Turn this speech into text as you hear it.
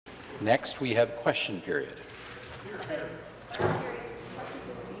Next, we have question period.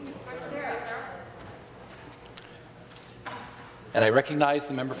 And I recognize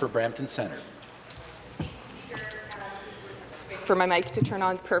the member for Brampton Centre. For my mic to turn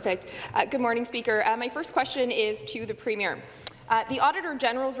on. Perfect. Good morning, Speaker. My first question is to the Premier. The Auditor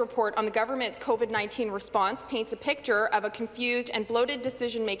General's report on the government's COVID-19 response paints a picture of a confused and bloated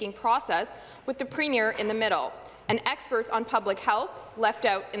decision-making process with the Premier in the middle, and experts on public health left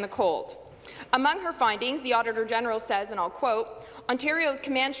out in the cold. Among her findings, the Auditor General says, and I'll quote, Ontario's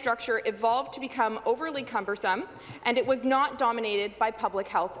command structure evolved to become overly cumbersome, and it was not dominated by public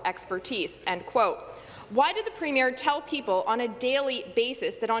health expertise, end quote. Why did the Premier tell people on a daily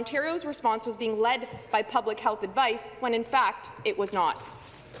basis that Ontario's response was being led by public health advice when, in fact, it was not?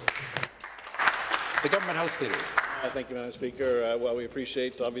 The Government House Leader. Thank you, Madam Speaker. Well, we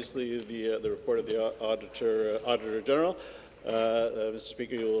appreciate, obviously, the report of the Auditor General. Mr.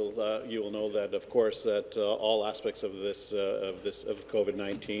 Speaker, you will know that, of course, that all aspects of of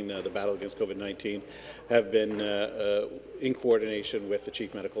COVID-19, the battle against COVID-19, have been in coordination with the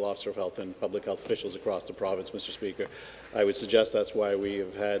Chief Medical Officer of Health and public health officials across the province, Mr. Speaker. I would suggest that's why we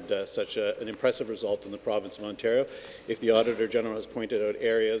have had such an impressive result in the province of Ontario. If the Auditor General has pointed out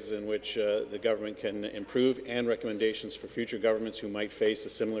areas in which the government can improve and recommendations for future governments who might face a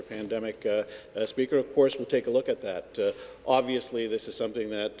similar pandemic, Speaker, of course, we'll take a look at that. Obviously, this is something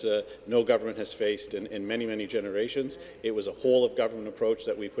that no government has faced in many, many generations. It was a whole-of-government approach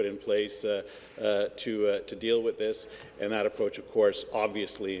that we put in place to deal with this, and that approach, of course,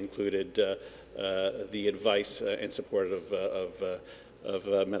 obviously included the advice and support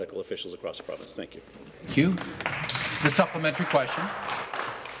of medical officials across the province. Thank you. Thank you. The supplementary question.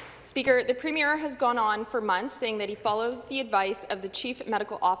 Speaker, the Premier has gone on for months saying that he follows the advice of the Chief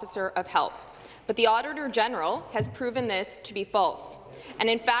Medical Officer of Health. But the Auditor General has proven this to be false. And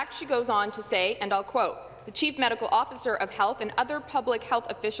in fact, she goes on to say, and I'll quote, the Chief Medical Officer of Health and other public health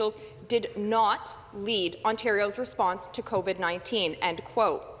officials did not lead Ontario's response to COVID-19, end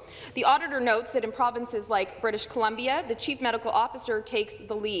quote. The Auditor notes that in provinces like British Columbia, the Chief Medical Officer takes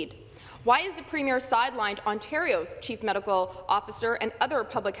the lead. Why is the Premier sidelined Ontario's Chief Medical Officer and other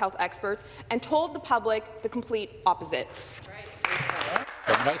public health experts and told the public the complete opposite?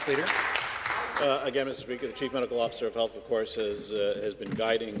 Government House Leader. Again, Mr. Speaker, the Chief Medical Officer of Health, of course, has been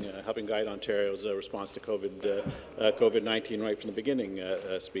helping guide Ontario's response to COVID-19 right from the beginning,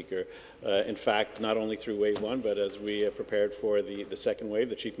 Speaker. In fact, not only through Wave 1, but as we prepared for the second wave,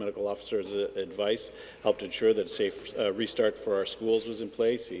 the Chief Medical Officer's advice helped ensure that a safe restart for our schools was in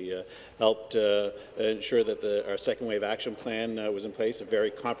place. He helped ensure that our second wave action plan was in place, a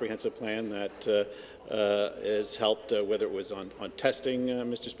very comprehensive plan that has helped, whether it was on testing,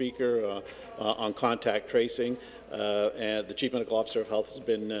 Mr. Speaker, on contact tracing, and the Chief Medical Officer of Health has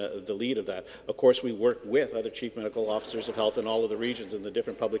been the lead of that. Of course, we work with other Chief Medical Officers of Health in all of the regions and the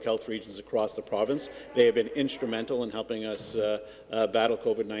different public health regions across the province. They have been instrumental in helping us battle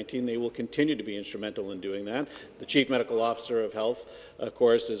COVID-19. They will continue to be instrumental in doing that. The Chief Medical Officer of Health, of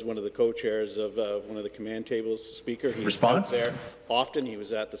course, is one of the co-chairs of one of the command tables, Speaker. He's out there often. He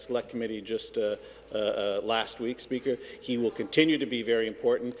was at the Select Committee just last week, Speaker. He will continue to be very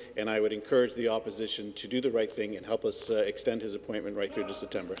important, and I would encourage the opposition to do the right thing and help us extend his appointment right through to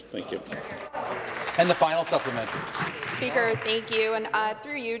September. Thank you. And the final supplementary. Speaker, thank you. And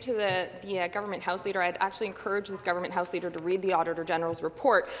through you to the Government House Leader, I'd actually encourage this Government House Leader to read the Auditor General's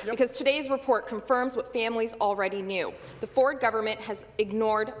report, because today's report confirms what families already knew. The Ford government has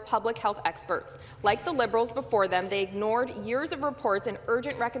ignored public health experts. Like the Liberals before them, they ignored years of reports and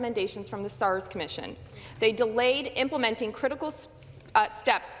urgent recommendations from the SARS Commission. They delayed implementing critical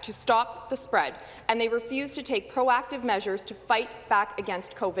steps to stop the spread, and they refused to take proactive measures to fight back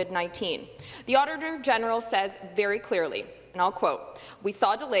against COVID-19. The Auditor General says very clearly, and I'll quote, "We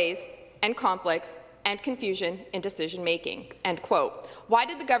saw delays and conflicts and confusion in decision-making," end quote. Why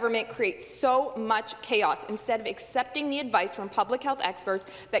did the government create so much chaos instead of accepting the advice from public health experts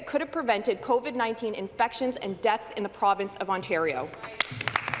that could have prevented COVID-19 infections and deaths in the province of Ontario?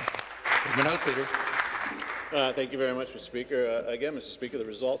 House Leader. Thank you very much, Mr. Speaker. Again, Mr. Speaker, the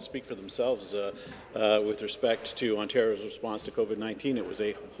results speak for themselves with respect to Ontario's response to COVID-19. It was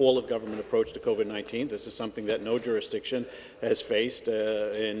a whole-of-government approach to COVID-19. This is something that no jurisdiction has faced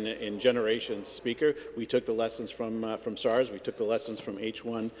in generations, Speaker. We took the lessons from SARS. We took the lessons from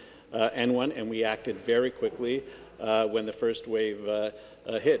H1N1, and we acted very quickly when the first wave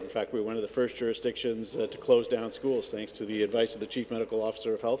hit. In fact, we were one of the first jurisdictions to close down schools, thanks to the advice of the Chief Medical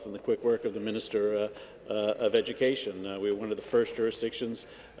Officer of Health and the quick work of the Minister of Education. We were one of the first jurisdictions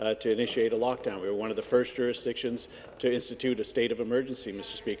to initiate a lockdown. We were one of the first jurisdictions to institute a state of emergency,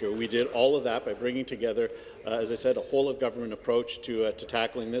 Mr. Speaker. We did all of that by bringing together, as I said, a whole-of-government approach to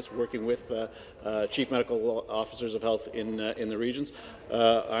tackling this, working with Chief Medical Officers of Health in the regions.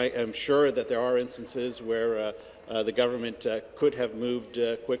 I am sure that there are instances where the government could have moved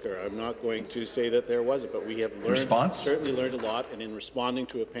quicker. I'm not going to say that there wasn't, but we have certainly learned a lot, and in responding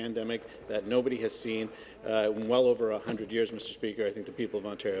to a pandemic that nobody has seen in well over 100 years, Mr. Speaker, I think the people of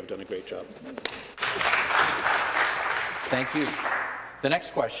Ontario have done a great job. Thank you. The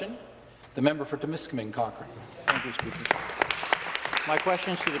next question, the member for Timiskaming Cochrane. Thank you, Speaker. My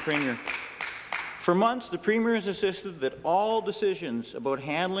question is to the Premier. For months, the Premier has insisted that all decisions about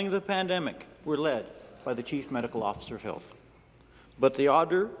handling the pandemic were led by the Chief Medical Officer of Health. But the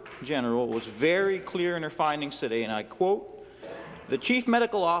Auditor General was very clear in her findings today, and I quote, "The Chief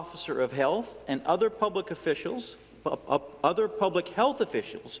Medical Officer of Health and other public health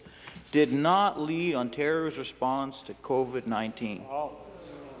officials did not lead Ontario's response to COVID-19.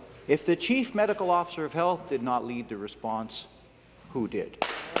 If the Chief Medical Officer of Health did not lead the response, who did?"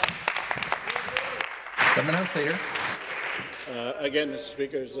 Government House Leader. Again, Mr.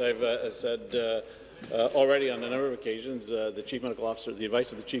 Speaker, as I've said already on a number of occasions, the Chief Medical Officer, the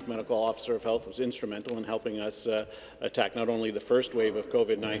advice of the Chief Medical Officer of Health was instrumental in helping us attack not only the first wave of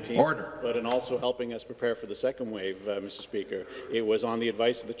COVID-19, but in also helping us prepare for the second wave, Mr. Speaker. It was on the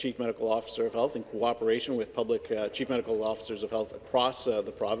advice of the Chief Medical Officer of Health in cooperation with public Chief Medical Officers of Health across the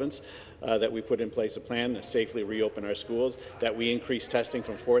province that we put in place a plan to safely reopen our schools, that we increased testing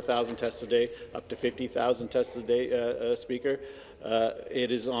from 4,000 tests a day up to 50,000 tests a day, Speaker.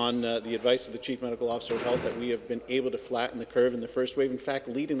 It is on the advice of the Chief Medical Officer of Health that we have been able to flatten the curve in the first wave, in fact,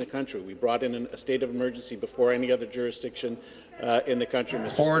 leading the country. We brought in a state of emergency before any other jurisdiction in the country,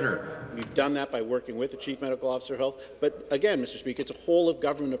 Mr. Speaker. We've done that by working with the Chief Medical Officer of Health. But again, Mr. Speaker, it's a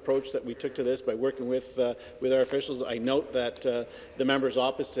whole-of-government approach that we took to this by working with our officials. I note that the members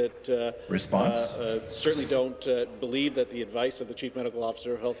opposite certainly don't believe that the advice of the Chief Medical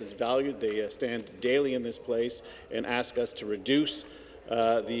Officer of Health is valued. They stand daily in this place and ask us to reduce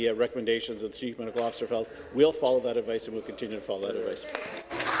the recommendations of the Chief Medical Officer of Health. We'll follow that advice, and we'll continue to follow that advice.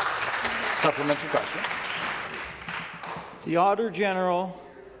 Supplementary question. The Auditor General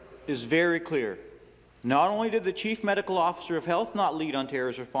is very clear. Not only did the Chief Medical Officer of Health not lead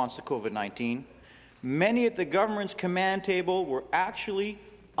Ontario's response to COVID-19, many at the government's command table were actually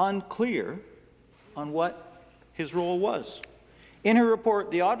unclear on what his role was. In her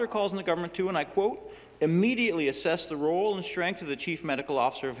report, the Auditor calls on the government to, and I quote, "immediately assess the role and strength of the Chief Medical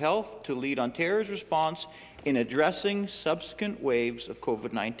Officer of Health to lead Ontario's response in addressing subsequent waves of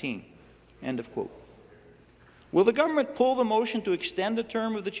COVID-19." End of quote. Will the government pull the motion to extend the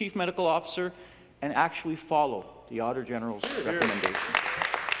term of the Chief Medical Officer and actually follow the Auditor General's recommendation?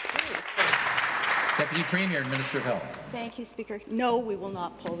 Deputy Premier and Minister of Health. Thank you, Speaker. No, we will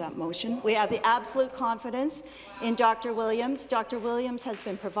not pull that motion. We have the absolute confidence in Dr. Williams. Dr. Williams has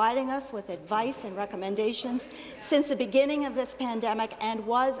been providing us with advice and recommendations since the beginning of this pandemic and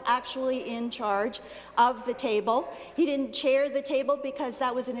was actually in charge of the table. He didn't chair the table because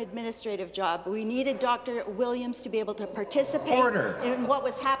that was an administrative job. We needed Dr. Williams to be able to participate in what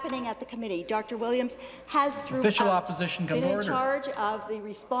was happening at the committee. Dr. Williams has been in charge of the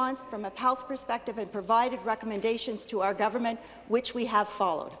response from a health perspective and provided recommendations to our government, which we have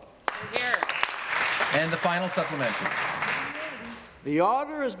followed. And the final supplementary. The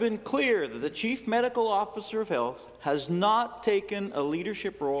Auditor has been clear that the Chief Medical Officer of Health has not taken a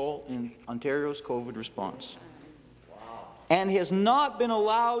leadership role in Ontario's COVID response and has not been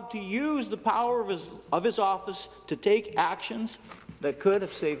allowed to use the power of his office to take actions that could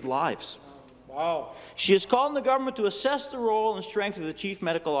have saved lives. She has called on the government to assess the role and strength of the Chief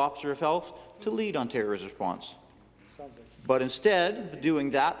Medical Officer of Health to lead Ontario's response. But instead of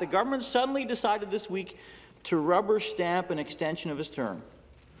doing that, the government suddenly decided this week to rubber stamp an extension of his term.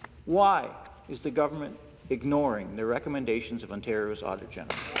 Why is the government ignoring the recommendations of Ontario's Auditor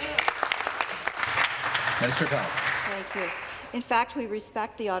General? Minister of Health. Thank you. In fact, we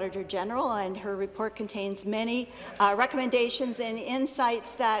respect the Auditor General, and her report contains many recommendations and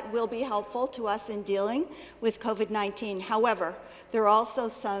insights that will be helpful to us in dealing with COVID-19. However, there are also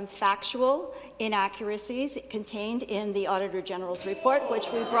some factual inaccuracies contained in the Auditor General's report,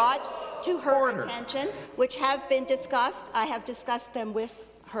 which we brought to her attention, which have been discussed. I have discussed them with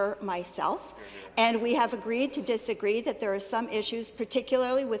her myself, and we have agreed to disagree that there are some issues,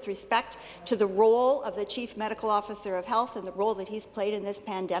 particularly with respect to the role of the Chief Medical Officer of Health and the role that he's played in this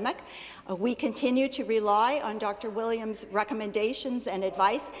pandemic. We continue to rely on Dr. Williams' recommendations and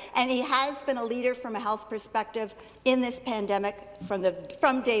advice, and he has been a leader from a health perspective in this pandemic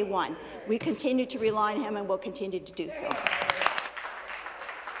from day one. We continue to rely on him and will continue to do so.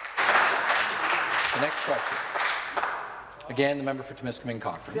 The next question. Again, the member for Timiskaming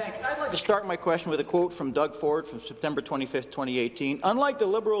Cochrane. I'd like to start my question with a quote from Doug Ford from September 25th, 2018. Unlike the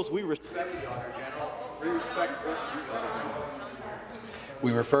Liberals, we respect the Auditor General. We respect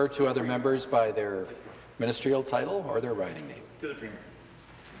We refer to other members by their ministerial title or their riding name. to the Premier.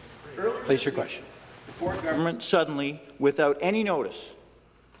 Place your question. The Ford government suddenly, without any notice,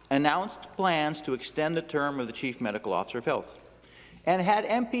 announced plans to extend the term of the Chief Medical Officer of Health and had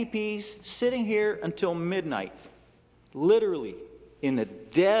MPPs sitting here until midnight, literally in the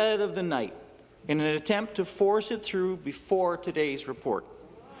dead of the night, in an attempt to force it through before today's report.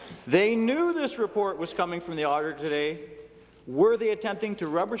 They knew this report was coming from the auditor today. Were they attempting to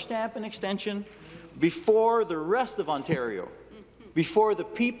rubber stamp an extension before the rest of Ontario, before the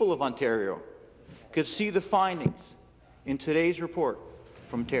people of Ontario could see the findings in today's report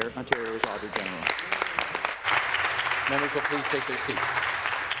from Ontario's Auditor General? Members will please take their seats.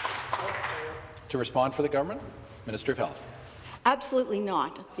 To respond for the government, Minister of Health. Absolutely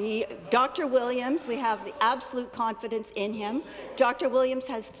not. Dr. Williams, we have the absolute confidence in him. Dr. Williams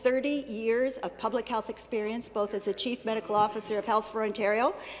has 30 years of public health experience, both as a Chief Medical Officer of Health for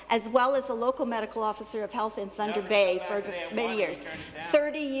Ontario, as well as a local medical officer of health in Thunder Bay for many years.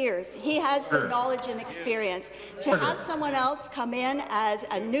 30 years. He has the knowledge and experience. To have someone else come in as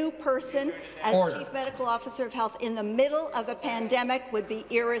a new person, as Chief Medical Officer of Health in the middle of a pandemic would be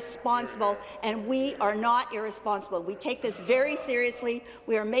irresponsible, and we are not irresponsible. We take this very seriously.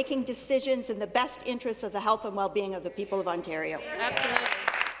 We are making decisions in the best interests of the health and well-being of the people of Ontario. Absolutely.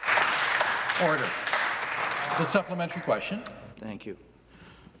 Order. The supplementary question. Thank you.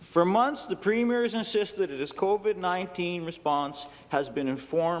 For months, the Premier has insisted that his COVID-19 response has been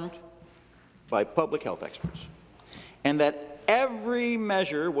informed by public health experts, and that every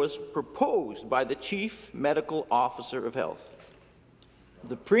measure was proposed by the Chief Medical Officer of Health.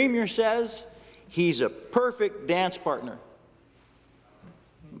 The Premier says he's a perfect dance partner,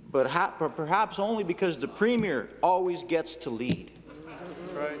 but perhaps only because the Premier always gets to lead.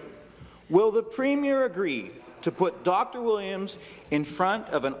 Right. Will the Premier agree to put Dr. Williams in front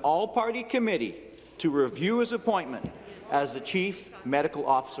of an all-party committee to review his appointment as the Chief Medical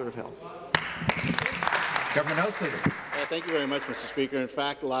Officer of Health? Government House Leader. Thank you very much, Mr. Speaker. In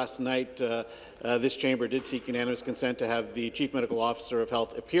fact, last night, this chamber did seek unanimous consent to have the Chief Medical Officer of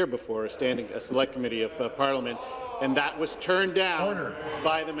Health appear before a select committee of Parliament, and that was turned down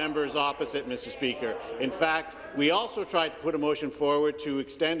by the members opposite, Mr. Speaker. In fact, we also tried to put a motion forward to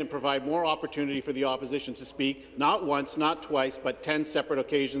extend and provide more opportunity for the opposition to speak, not once, not twice, but 10 separate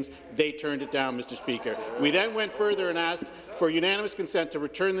occasions. They turned it down, Mr. Speaker. We then went further and asked for unanimous consent to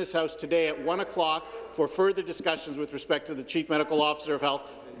return this House today at 1 o'clock for further discussions with respect to the Chief Medical Officer of Health.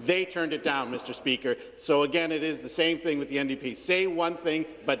 They turned it down, Mr. Speaker. So again, it is the same thing with the NDP. Say one thing,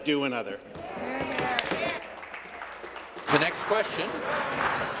 but do another. The next question.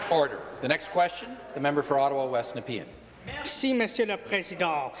 Order. The next question, the member for Ottawa West Nepean. Merci, Monsieur le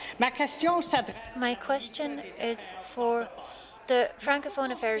Président. My question is for the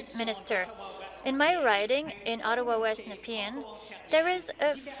Francophone Affairs Minister. In my riding in Ottawa West Nepean, there is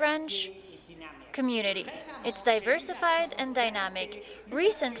a French community. It's diversified and dynamic.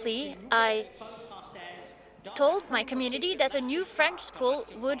 Recently, I told my community that a new French school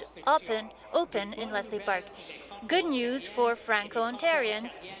would open in Leslie Park. Good news for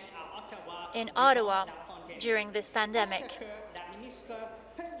Franco-Ontarians in Ottawa during this pandemic.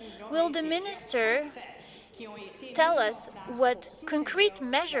 Will the minister tell us what concrete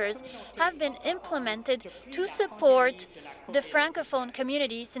measures have been implemented to support the Francophone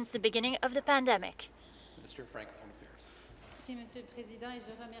community since the beginning of the pandemic? Minister of Francophone Affairs.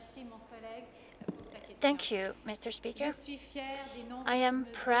 Thank you, Mr. Speaker. I am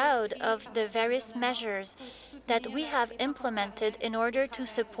proud of the various measures that we have implemented in order to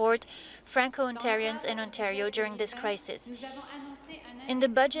support Franco-Ontarians in Ontario during this crisis. In the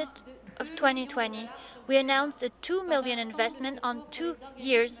budget of 2020, we announced a $2 million investment on 2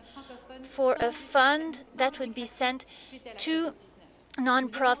 years for a fund that would be sent to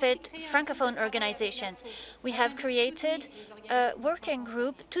non-profit Francophone organizations. We have created a working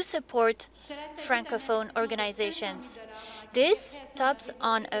group to support Francophone organizations. This tops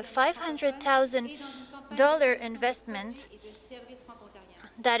on a $500,000 investment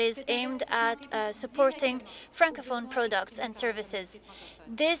that is aimed at supporting Francophone products and services.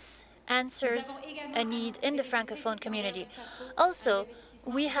 This answers a need in the Francophone community. Also,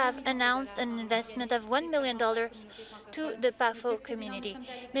 we have announced an investment of $1 million to the PAFO community.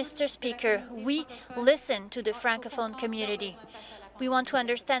 Mr. Speaker, we listen to the Francophone community. We want to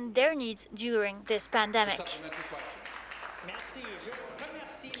understand their needs during this pandemic.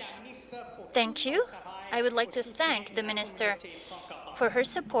 Thank you. I would like to thank the Minister for her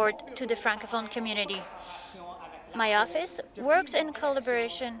support to the Francophone community. My office works in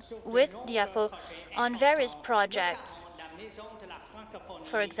collaboration with the AFO on various projects.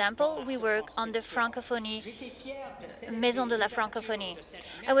 For example, we work on the Francophonie, Maison de la Francophonie.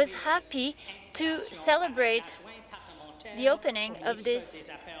 I was happy to celebrate the opening of this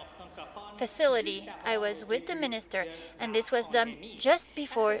facility. I was with the minister, and this was done just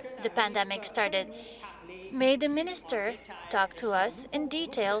before the pandemic started. May the minister talk to us in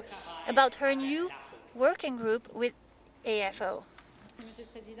detail about her new working group with AFO.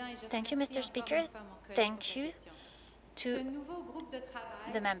 Thank you, Mr. Speaker. Thank you to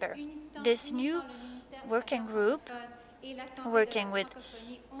the member. This new working group, working with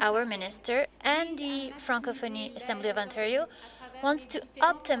our minister and the Francophonie Assembly of Ontario, wants to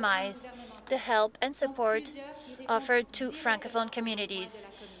optimize the help and support offered to Francophone communities.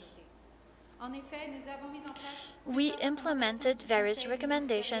 We implemented various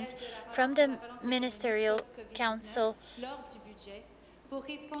recommendations from the Ministerial Council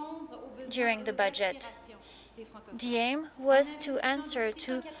during the budget. The aim was to answer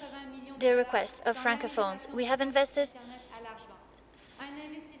to the request of Francophones. We have invested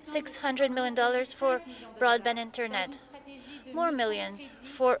 $600 million for broadband internet, more millions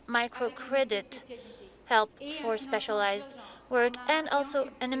for microcredit help for specialized work, and also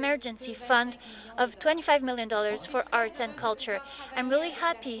an emergency fund of $25 million for arts and culture. I'm really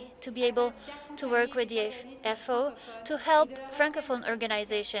happy to be able to work with the FO to help Francophone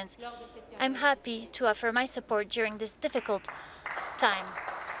organizations. I'm happy to offer my support during this difficult time.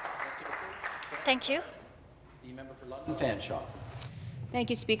 Thank you. The member for London Fanshawe. Thank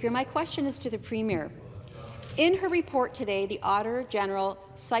you, Speaker. My question is to the Premier. In her report today, the Auditor General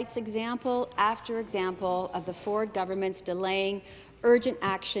cites example after example of the Ford government's delaying urgent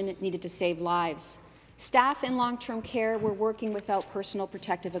action needed to save lives. Staff in long-term care were working without personal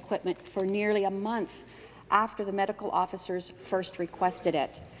protective equipment for nearly a month after the medical officers first requested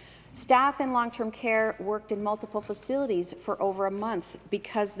it. Staff in long-term care worked in multiple facilities for over a month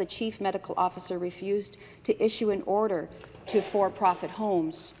because the Chief Medical Officer refused to issue an order to for-profit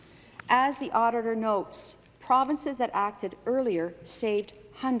homes. As the Auditor notes, provinces that acted earlier saved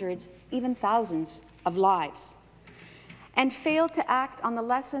hundreds, even thousands, of lives, and failed to act on the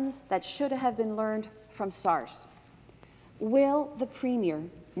lessons that should have been learned from SARS. Will the Premier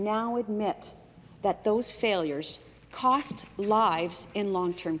now admit that those failures cost lives in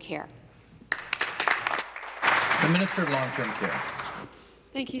long-term care? The Minister of Long-Term Care.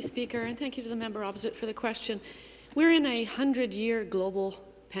 Thank you, Speaker, and thank you to the member opposite for the question. We're in a 100-year global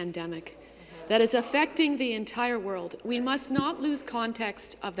pandemic that is affecting the entire world. We must not lose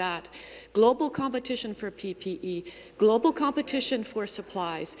context of that. Global competition for PPE, global competition for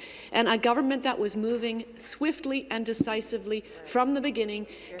supplies, and a government that was moving swiftly and decisively from the beginning,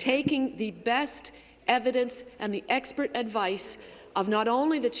 taking the best evidence and the expert advice of not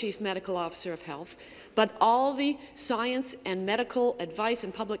only the Chief Medical Officer of Health, but all the science and medical advice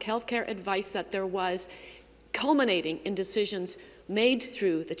and public health care advice that there was, culminating in decisions made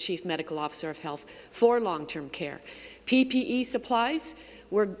through the Chief Medical Officer of Health for long-term care. PPE supplies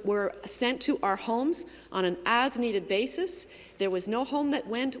were sent to our homes on an as-needed basis. There was no home that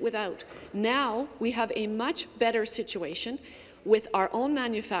went without. Now we have a much better situation with our own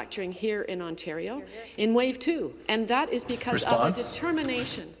manufacturing here in Ontario in Wave 2, and that is because of a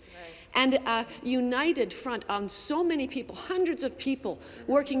determination and a united front on so many people, hundreds of people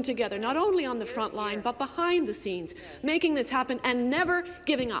working together, not only on the front line, but behind the scenes, making this happen and never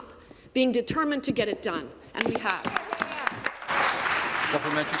giving up, being determined to get it done. And we have.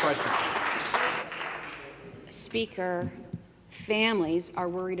 Supplementary question. Speaker, families are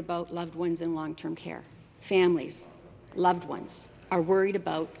worried about loved ones in long-term care. Families, loved ones, are worried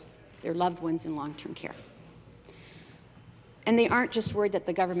about their loved ones in long-term care. And they aren't just worried that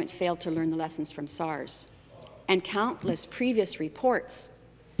the government failed to learn the lessons from SARS and countless previous reports.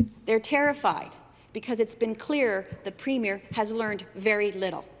 They're terrified because it's been clear the Premier has learned very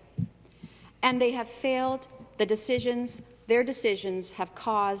little. And they have failed their decisions have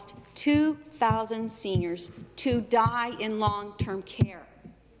caused 2,000 seniors to die in long-term care.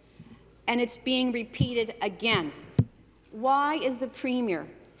 And it's being repeated again. Why is the Premier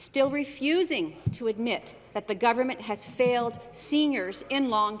still refusing to admit that the government has failed seniors in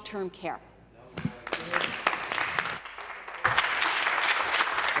long-term care?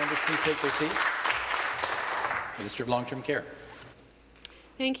 Members, please take their seats. Minister of Long-Term Care.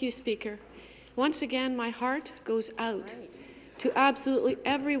 Thank you, Speaker. Once again, my heart goes out to absolutely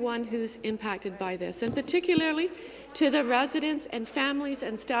everyone who's impacted by this, and particularly to the residents and families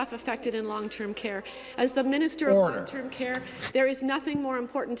and staff affected in long-term care. As the Minister of Long-Term Care, there is nothing more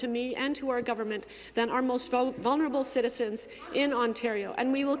important to me and to our government than our most vulnerable citizens in Ontario,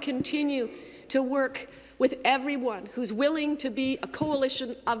 and we will continue to work with everyone who's willing to be a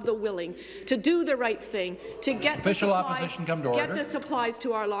coalition of the willing, to do the right thing, to get the supplies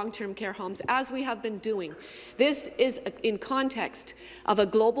to our long-term care homes, as we have been doing. This is in context of a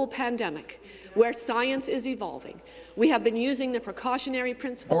global pandemic where science is evolving. We have been using the precautionary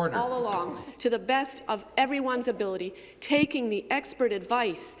principle all along to the best of everyone's ability, taking the expert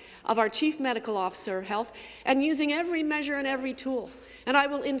advice of our Chief Medical Officer of Health and using every measure and every tool. And I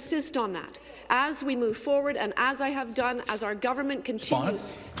will insist on that as we move forward and as I have done, as our government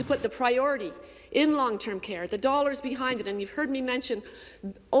continues to put the priority in long-term care, the dollars behind it, and you've heard me mention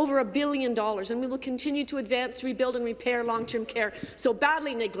over $1 billion, and we will continue to advance, rebuild and repair long-term care so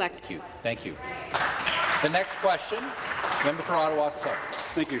badly neglected. Thank you. The next question, member for Ottawa South.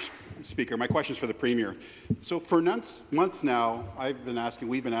 Thank you, Speaker. My question is for the Premier. So for months now,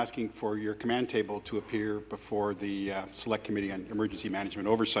 we've been asking for your command table to appear before the Select Committee on Emergency Management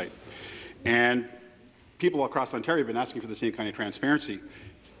Oversight. And people across Ontario have been asking for the same kind of transparency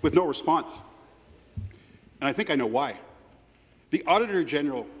with no response. And I think I know why. The Auditor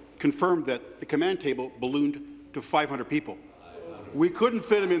General confirmed that the command table ballooned to 500 people. We couldn't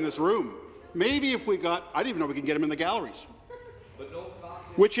fit them in this room. Maybe if we got, I didn't even know we could get them in the galleries,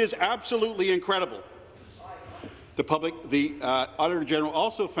 which is absolutely incredible. The Auditor General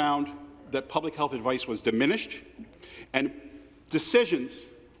also found that public health advice was diminished and decisions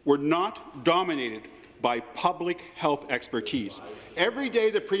were not dominated by public health expertise. Every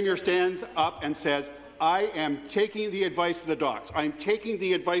day the Premier stands up and says, I am taking the advice of the docs. I am taking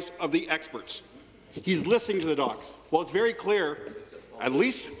the advice of the experts. He's listening to the docs. Well, it's very clear, at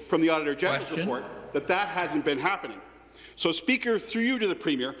least from the Auditor General's report, that that hasn't been happening. So, Speaker, through you to the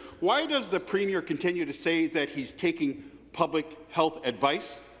Premier, why does the Premier continue to say that he's taking public health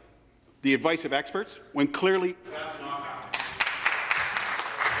advice, the advice of experts, when clearly that's not happening?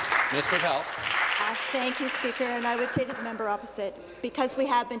 Minister of Health. Thank you, Speaker. And I would say to the member opposite, because we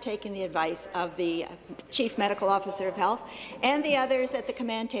have been taking the advice of the Chief Medical Officer of Health and the others at the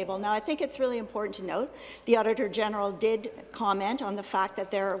command table. Now, I think it's really important to note the Auditor General did comment on the fact that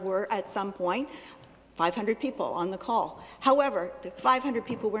there were, at some point, 500 people on the call. However, the 500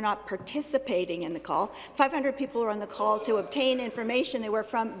 people were not participating in the call. 500 people were on the call to obtain information. They were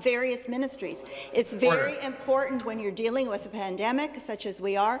from various ministries. It's very important when you're dealing with a pandemic, such as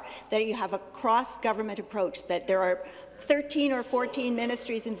we are, that you have a cross-government approach, that there are 13 or 14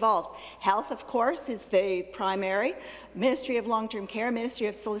 ministries involved. Health, of course, is the primary. Ministry of Long-Term Care, Ministry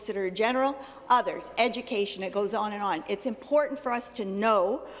of Solicitor General, others, education, it goes on and on. It's important for us to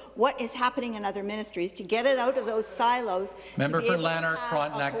know what is happening in other ministries, to get it out of those silos, Member to be for able Lanark, to have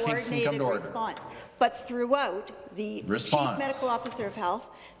Frontenac, a Kingston, come to order. response. But throughout, the Chief Medical Officer of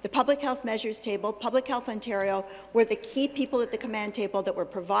Health, the Public Health Measures Table, Public Health Ontario were the key people at the command table that were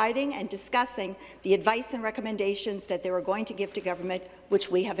providing and discussing the advice and recommendations that they were going to give to government,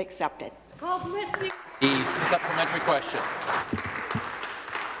 which we have accepted. The supplementary question.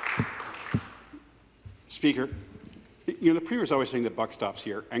 Speaker, you know, the Premier is always saying the buck stops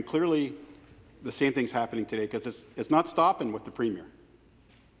here, and clearly the same thing's happening today because it's not stopping with the Premier.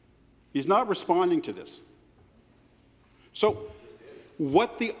 He's not responding to this. So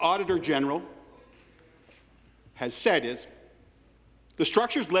what the Auditor General has said is the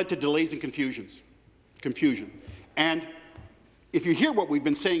structures led to delays and confusion. And if you hear what we've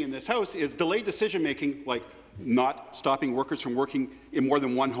been saying in this House is delayed decision-making, like not stopping workers from working in more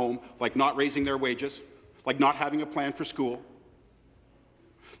than one home, like not raising their wages, like not having a plan for school,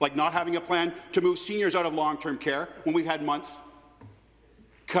 like not having a plan to move seniors out of long-term care when we've had months,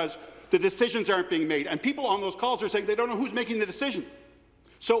 because the decisions aren't being made. And people on those calls are saying they don't know who's making the decision.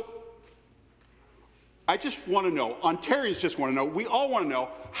 So I just want to know, Ontarians just want to know, we all want to know,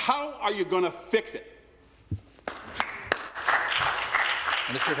 how are you going to fix it?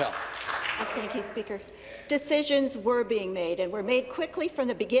 Minister of Health. Thank you, Speaker. Decisions were being made, and were made quickly from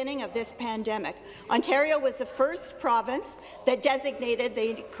the beginning of this pandemic Ontario was the first province that designated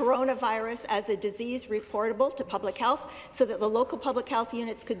the coronavirus as a disease reportable to public health so that the local public health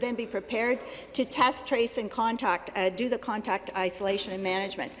units could then be prepared to test, trace and do the contact isolation and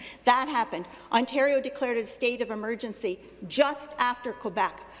management. That happened. Ontario declared a state of emergency just after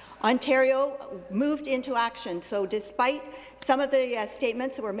Quebec. Ontario moved into action. So despite some of the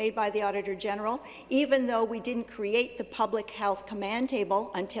statements that were made by the Auditor General, even though we didn't create the public health command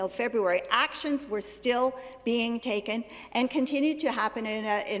table until February, actions were still being taken and continued to happen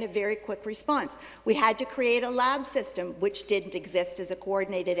in a very quick response. We had to create a lab system, which didn't exist as a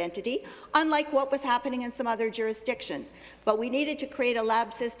coordinated entity, unlike what was happening in some other jurisdictions. But we needed to create a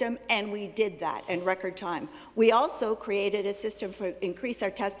lab system, and we did that in record time. We also created a system to increase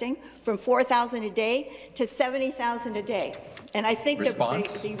our testing from 4,000 a day to 70,000 a day. And I think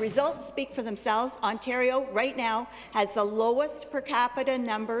the results speak for themselves. Ontario right now has the lowest per capita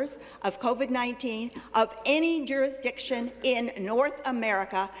numbers of COVID-19 of any jurisdiction in North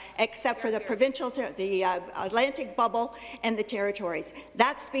America, except for the the Atlantic bubble and the territories.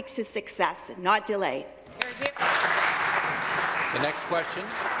 That speaks to success, not delay. The next question,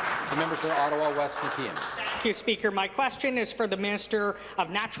 the member for Ottawa West Nepean. Thank you, Speaker. My question is for the Minister of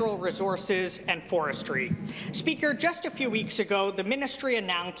Natural Resources and Forestry. Speaker, just a few weeks ago, the ministry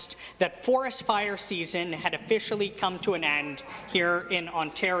announced that forest fire season had officially come to an end here in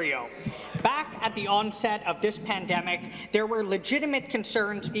Ontario. Back at the onset of this pandemic, there were legitimate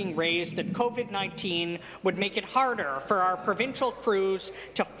concerns being raised that COVID-19 would make it harder for our provincial crews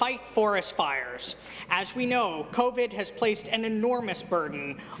to fight forest fires. As we know, COVID has placed an enormous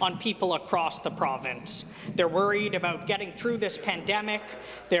burden on people across the province. They're worried about getting through this pandemic,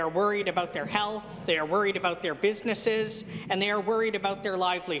 they're worried about their health, they are worried about their businesses, and they are worried about their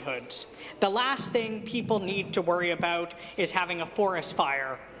livelihoods. The last thing people need to worry about is having a forest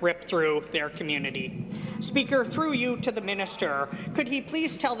fire rip through their community. Speaker, through you to the minister, could he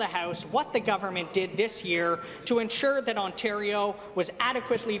please tell the House what the government did this year to ensure that Ontario was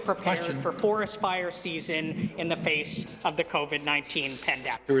adequately prepared for forest fire season in the face of the COVID-19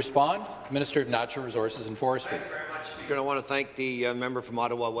 pandemic? To respond, Minister of Natural Resources and Forestry. Speaker, I want to thank the member from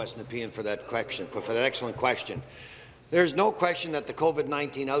Ottawa West Nepean for that excellent question. There's no question that the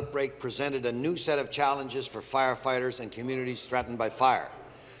COVID-19 outbreak presented a new set of challenges for firefighters and communities threatened by fire.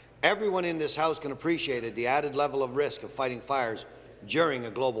 Everyone in this House can appreciate the added level of risk of fighting fires during a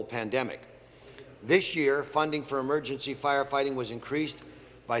global pandemic. This year, funding for emergency firefighting was increased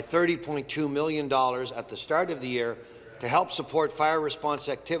by $30.2 million at the start of the year to help support fire response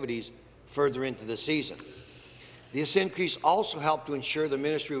activities further into the season. This increase also helped to ensure the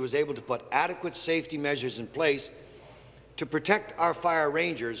ministry was able to put adequate safety measures in place to protect our fire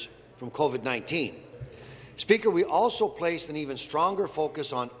rangers from COVID-19. Speaker, we also placed an even stronger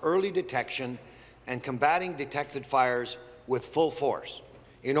focus on early detection and combating detected fires with full force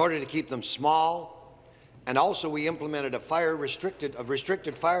in order to keep them small, and also we implemented a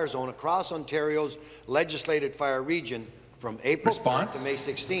restricted fire zone across Ontario's legislated fire region from April 3rd to May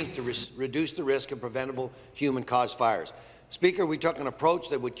 16th to reduce the risk of preventable human-caused fires. Speaker, we took an approach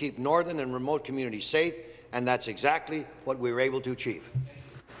that would keep northern and remote communities safe, and that's exactly what we were able to achieve.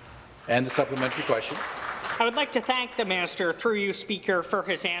 And the supplementary question. I would like to thank the Minister, through you, Speaker, for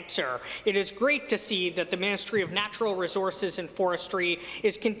his answer. It is great to see that the Ministry of Natural Resources and Forestry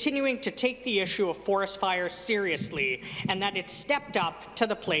is continuing to take the issue of forest fires seriously, and that it stepped up to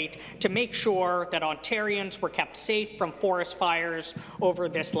the plate to make sure that Ontarians were kept safe from forest fires over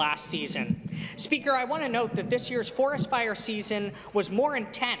this last season. Speaker, I want to note that this year's forest fire season was more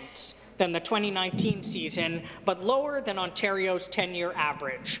intense than the 2019 season, but lower than Ontario's 10-year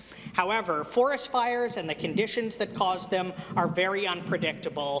average. However, forest fires and the conditions that cause them are very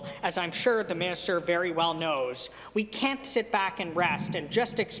unpredictable, as I'm sure the minister very well knows. We can't sit back and rest and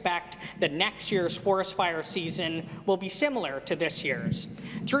just expect that next year's forest fire season will be similar to this year's.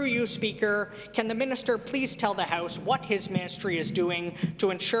 Through you, Speaker, can the minister please tell the House what his ministry is doing to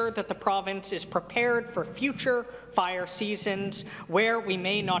ensure that the province is prepared for future fire seasons where we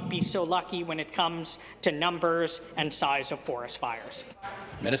may not be so lucky when it comes to numbers and size of forest fires?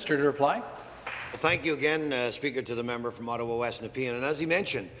 Minister to reply. Well, thank you again, Speaker, to the member from Ottawa West Nepean. And as he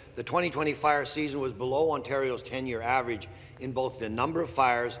mentioned, the 2020 fire season was below Ontario's 10-year average in both the number of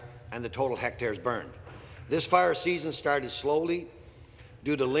fires and the total hectares burned. This fire season started slowly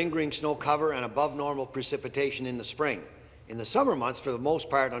due to lingering snow cover and above normal precipitation in the spring. In the summer months, for the most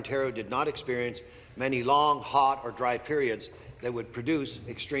part, Ontario did not experience many long, hot or dry periods that would produce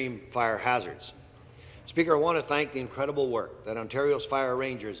extreme fire hazards. Speaker, I want to thank the incredible work that Ontario's fire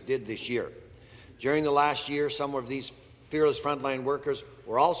rangers did this year. During the last year, some of these fearless frontline workers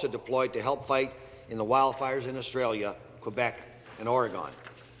were also deployed to help fight in the wildfires in Australia, Quebec and Oregon.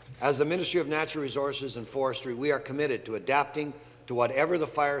 As the Ministry of Natural Resources and Forestry, we are committed to adapting to whatever the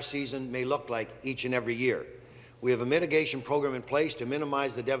fire season may look like each and every year. We have a mitigation program in place to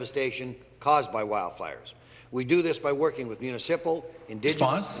minimize the devastation caused by wildfires. We do this by working with municipal,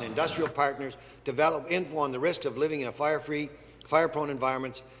 Indigenous and industrial partners to develop info on the risks of living in a fire-free, fire-prone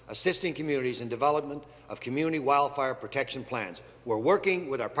environments, assisting communities in development of community wildfire protection plans. We're working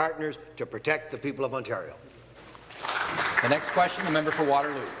with our partners to protect the people of Ontario. The next question, the member for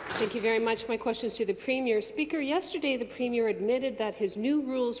Waterloo. Thank you very much. My question is to the Premier. Speaker, yesterday the Premier admitted that his new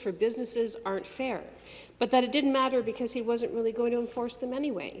rules for businesses aren't fair, but that it didn't matter because he wasn't really going to enforce them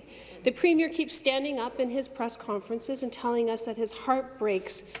anyway. The Premier keeps standing up in his press conferences and telling us that his heart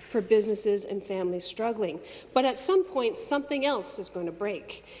breaks for businesses and families struggling. But at some point, something else is going to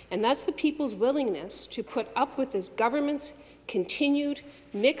break, and that's the people's willingness to put up with this government's continued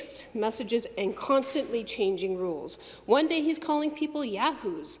mixed messages and constantly changing rules. One day he's calling people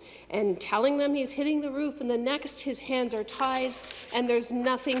yahoos and telling them he's hitting the roof, and the next his hands are tied and there's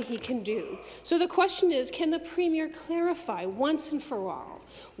nothing he can do. So the question is, can the Premier clarify once and for all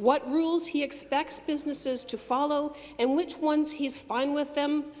what rules he expects businesses to follow and which ones he's fine with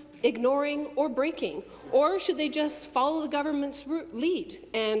them ignoring or breaking? Or should they just follow the government's lead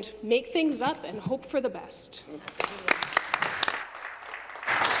and make things up and hope for the best?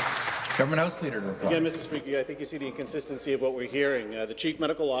 Government House Leader to reply. Again, Mr. Speaker, I think you see the inconsistency of what we're hearing. The Chief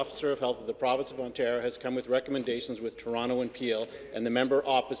Medical Officer of Health of the Province of Ontario has come with recommendations with Toronto and Peel, and the member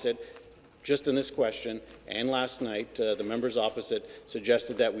opposite, just in this question, and last night, the members opposite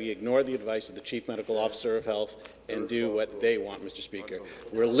suggested that we ignore the advice of the Chief Medical Officer of Health and do what they want, Mr. Speaker.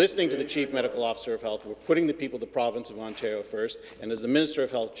 We're listening to the Chief Medical Officer of Health. We're putting the people of the province of Ontario first, and as the Minister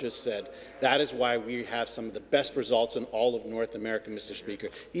of Health just said, that is why we have some of the best results in all of North America, Mr. Speaker.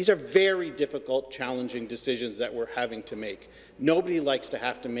 These are very difficult, challenging decisions that we're having to make. Nobody likes to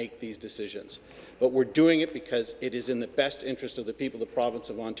have to make these decisions, but we're doing it because it is in the best interest of the people of the province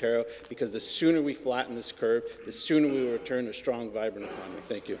of Ontario, because the sooner we flatten this curve, the sooner we will return to a strong, vibrant economy.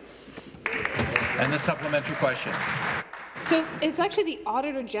 Thank you. And the supplementary question. So it's actually the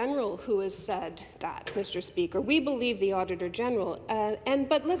Auditor General who has said that, Mr. Speaker. We believe the Auditor General.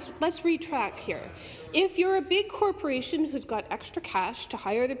 But let's retrack here. If you're a big corporation who's got extra cash to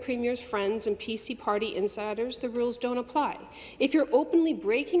hire the Premier's friends and PC party insiders, the rules don't apply. If you're openly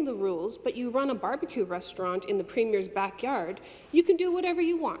breaking the rules, but you run a barbecue restaurant in the Premier's backyard, you can do whatever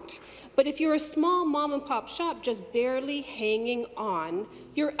you want. But if you're a small mom-and-pop shop just barely hanging on,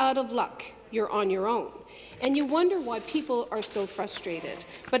 you're out of luck. You're on your own. And you wonder why people are so frustrated.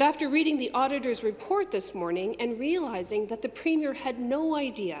 But after reading the auditor's report this morning and realizing that the Premier had no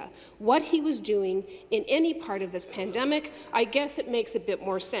idea what he was doing in any part of this pandemic, I guess it makes a bit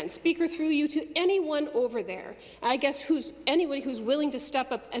more sense. Speaker, through you to anyone over there, I guess anybody who's willing to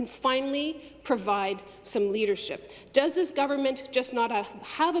step up and finally provide some leadership. Does this government just not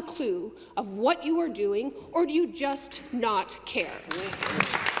have a clue of what you are doing, or do you just not care?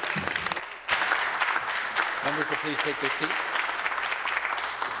 Members will please take their seats.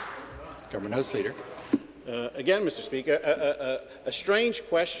 Government House Leader. Again, Mr. Speaker, a strange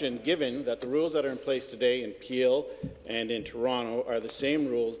question, given that the rules that are in place today in Peel and in Toronto are the same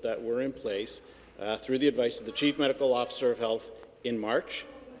rules that were in place through the advice of the Chief Medical Officer of Health in March,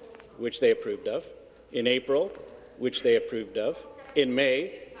 which they approved of, in April, which they approved of, in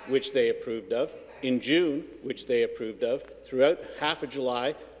May, which they approved of, in June, which they approved of, throughout half of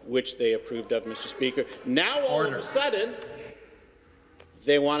July, which they approved of, Mr. Speaker. Now, all of a sudden,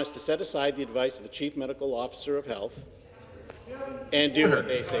 they want us to set aside the advice of the Chief Medical Officer of Health and do what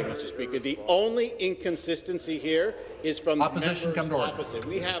they say, Mr. Speaker. The only inconsistency here is from the members opposite.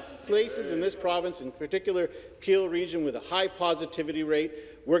 We have places in this province, in particular Peel region, with a high positivity rate.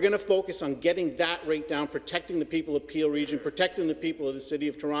 We're going to focus on getting that rate down, protecting the people of Peel region, protecting the people of the City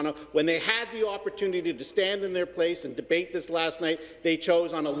of Toronto. When they had the opportunity to stand in their place and debate this last night, they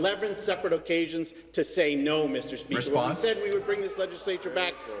chose on 11 separate occasions to say no, Mr. Speaker. Response? When we said we would bring this legislature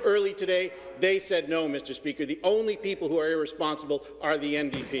back early today, they said no, Mr. Speaker. The only people who are irresponsible are the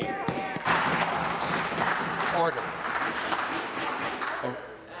NDP. Order.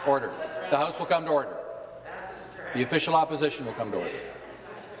 Order. The House will come to order. The official opposition will come to order.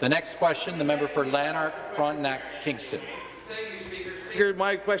 The next question, the member for Lanark, Frontenac, Kingston. Speaker,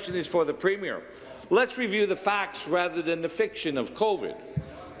 my question is for the Premier. Let's review the facts rather than the fiction of COVID.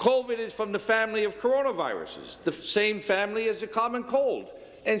 COVID is from the family of coronaviruses, the same family as the common cold,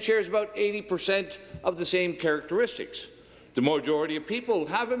 and shares about 80% of the same characteristics. The majority of people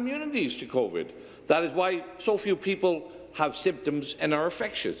have immunities to COVID. That is why so few people have symptoms and are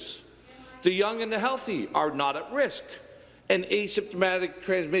infectious. The young and the healthy are not at risk, and asymptomatic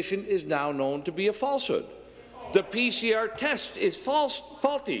transmission is now known to be a falsehood. The PCR test is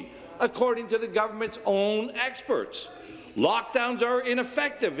faulty, according to the government's own experts. Lockdowns are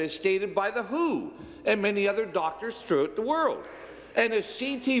ineffective, as stated by the WHO and many other doctors throughout the world. And as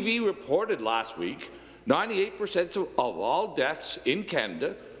CTV reported last week, 98% of all deaths in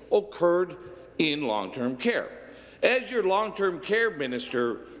Canada occurred in long-term care. As your long-term care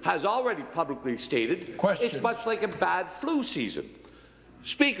minister has already publicly stated, it's much like a bad flu season.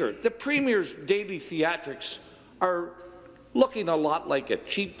 Speaker, the Premier's daily theatrics are looking a lot like a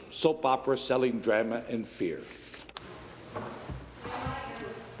cheap soap opera selling drama and fear.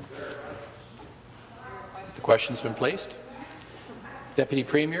 The question's been placed. Deputy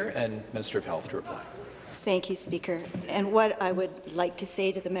Premier and Minister of Health to reply. Thank you, Speaker. And what I would like to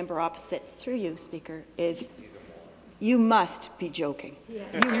say to the member opposite, through you, Speaker, is you must be joking. You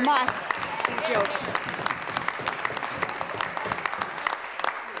must be joking.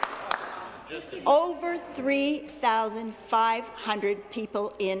 Over 3,500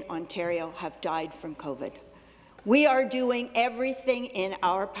 people in Ontario have died from COVID. We are doing everything in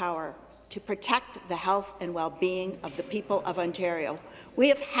our power to protect the health and well-being of the people of Ontario. We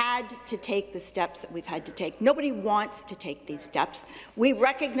have had to take the steps that we've had to take. Nobody wants to take these steps. We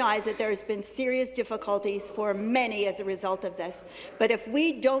recognize that there's been serious difficulties for many as a result of this. But if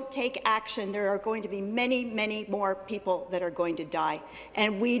we don't take action, there are going to be many, many more people that are going to die.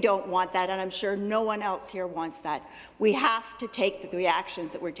 And we don't want that, and I'm sure no one else here wants that. We have to take the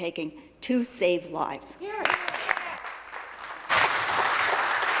actions that we're taking to save lives.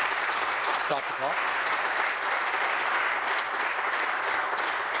 Stop the clock.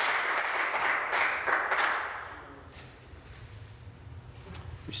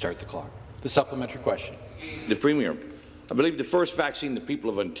 Restart the clock. The supplementary question. The Premier, I believe the first vaccine the people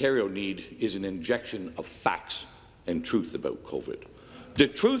of Ontario need is an injection of facts and truth about COVID. The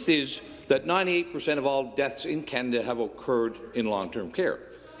truth is that 98% of all deaths in Canada have occurred in long-term care.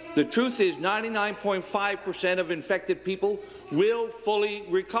 The truth is 99.5% of infected people will fully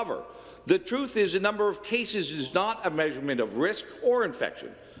recover. The truth is the number of cases is not a measurement of risk or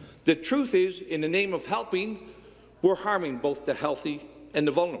infection. The truth is, in the name of helping, we're harming both the healthy and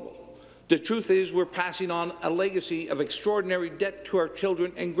the vulnerable. The truth is we're passing on a legacy of extraordinary debt to our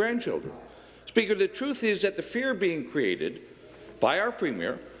children and grandchildren. Speaker, the truth is that the fear being created by our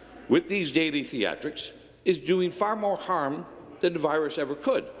Premier with these daily theatrics is doing far more harm than the virus ever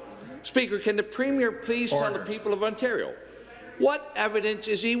could. Speaker, can the Premier please tell the people of Ontario what evidence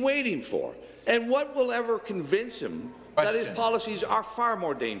is he waiting for, and what will ever convince him that his policies are far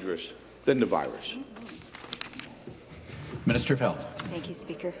more dangerous than the virus? Minister of Health. Thank you,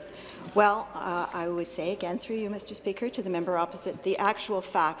 Speaker. Well, I would say again through you, Mr. Speaker, to the member opposite, the actual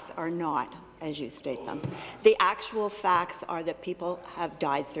facts are not as you state them. The actual facts are that people have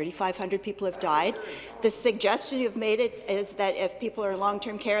died. 3,500 people have died. The suggestion you've made it is that if people are in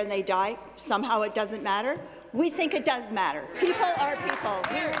long-term care and they die, somehow it doesn't matter. We think it does matter. People are people.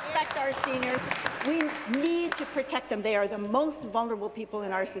 We respect our seniors. We need to protect them. They are the most vulnerable people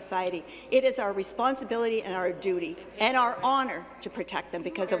in our society. It is our responsibility and our duty and our honour to protect them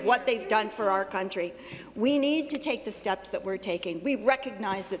because of what they've done for our country. We need to take the steps that we're taking. We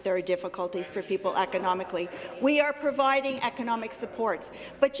recognize that there are difficulties for people economically. We are providing economic supports,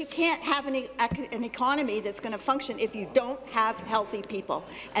 but you can't have an economy that's going to function if you don't have healthy people.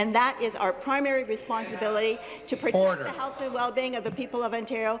 And that is our primary responsibility, to protect the health and well-being of the people of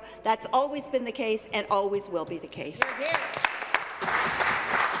Ontario. That's always been the case and always will be the case.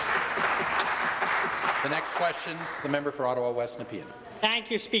 The next question, the member for Ottawa West Nepean. Thank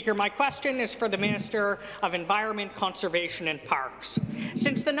you, Speaker. My question is for the Minister of Environment, Conservation and Parks.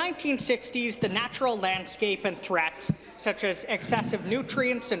 Since the 1960s, the natural landscape and threats such as excessive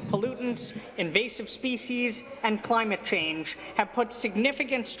nutrients and pollutants, invasive species and climate change have put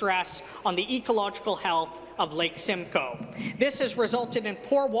significant stress on the ecological health of Lake Simcoe. This has resulted in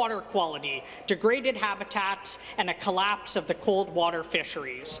poor water quality, degraded habitats, and a collapse of the cold water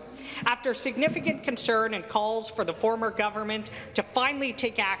fisheries. After significant concern and calls for the former government to finally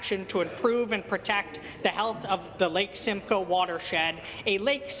take action to improve and protect the health of the Lake Simcoe watershed, a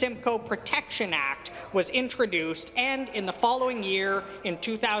Lake Simcoe Protection Act was introduced, and in the following year, in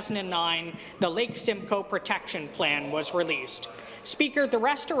 2009, the Lake Simcoe Protection Plan was released. Speaker, the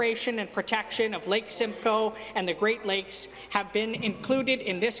restoration and protection of Lake Simcoe and the Great Lakes have been included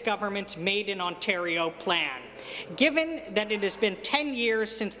in this government's Made in Ontario plan. Given that it has been 10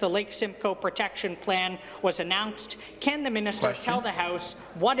 years since the Lake Simcoe Protection Plan was announced, can the minister tell the House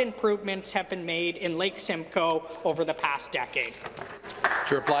what improvements have been made in Lake Simcoe over the past decade?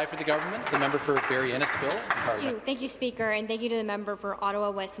 To reply for the government, the member for Barrie Innisfil. Thank you, Speaker, and thank you to the member for Ottawa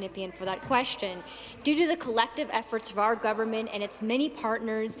West Nepean for that question. Due to the collective efforts of our government and its many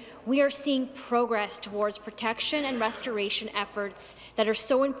partners, we are seeing progress towards protection and restoration efforts that are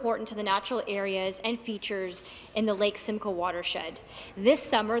so important to the natural areas and features in the Lake Simcoe watershed. This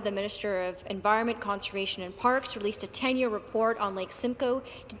summer, the Minister of Environment, Conservation and Parks released a 10-year report on Lake Simcoe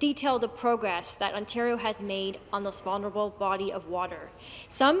to detail the progress that Ontario has made on this vulnerable body of water.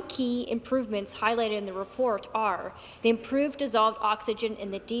 Some key improvements highlighted in the report are the improved dissolved oxygen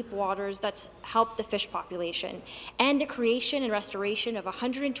in the deep waters that's helped the fish population, and the creation and restoration of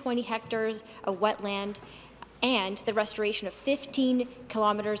 120 hectares of wetland and the restoration of 15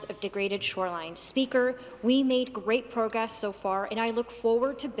 kilometres of degraded shoreline. Speaker, we made great progress so far, and I look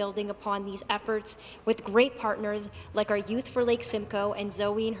forward to building upon these efforts with great partners like our Youth for Lake Simcoe and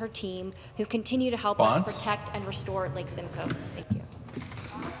Zoe and her team, who continue to help us protect and restore Lake Simcoe. Thank you.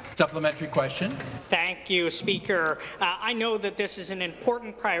 Supplementary question. Thank you, Speaker. I know that this is an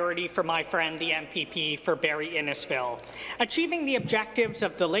important priority for my friend, the MPP for Barrie Innisfil. Achieving the objectives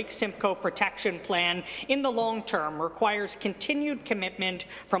of the Lake Simcoe Protection Plan in the long term requires continued commitment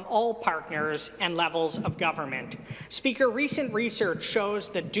from all partners and levels of government. Speaker, recent research shows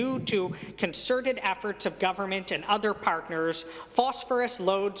that due to concerted efforts of government and other partners, phosphorus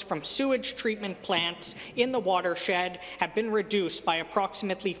loads from sewage treatment plants in the watershed have been reduced by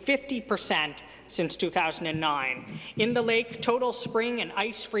approximately 50% since 2009. In the lake, total spring and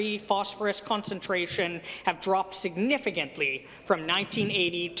ice-free phosphorus concentration have dropped significantly from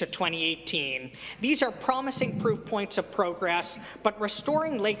 1980 to 2018. These are promising proof points of progress, but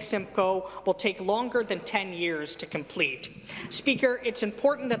restoring Lake Simcoe will take longer than 10 years to complete. Speaker, it's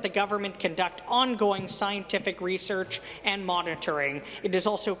important that the government conduct ongoing scientific research and monitoring. It is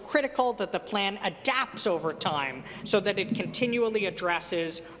also critical that the plan adapts over time so that it continually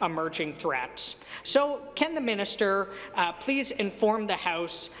addresses emerging threats. So, can the minister please inform the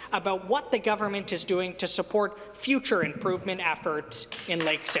House about what the government is doing to support future improvement efforts in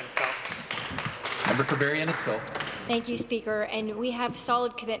Lake Simcoe? Member for Barrie Innisfil. Thank you, Speaker. And we have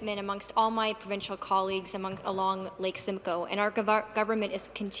solid commitment amongst all my provincial colleagues along Lake Simcoe, and our government has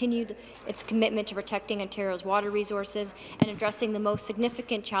continued its commitment to protecting Ontario's water resources and addressing the most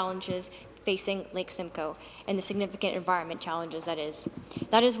significant challenges facing Lake Simcoe and the significant environment challenges that is.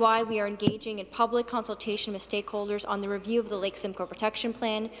 That is why we are engaging in public consultation with stakeholders on the review of the Lake Simcoe Protection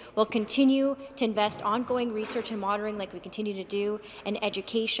Plan. We'll continue to invest ongoing research and monitoring like we continue to do, and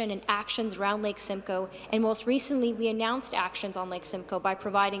education and actions around Lake Simcoe. And most recently, we announced actions on Lake Simcoe by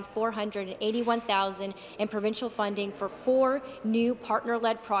providing $481,000 in provincial funding for 4 new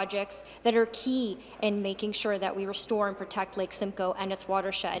partner-led projects that are key in making sure that we restore and protect Lake Simcoe and its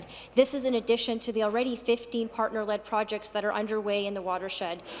watershed. This is in addition to the already 15 partner-led projects that are underway in the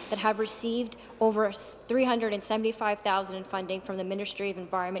watershed that have received over $375,000 in funding from the Ministry of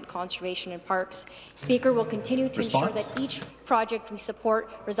Environment, Conservation and Parks. Speaker, will continue to ensure that each project we support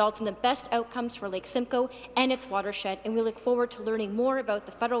results in the best outcomes for Lake Simcoe and its watershed, and we look forward to learning more about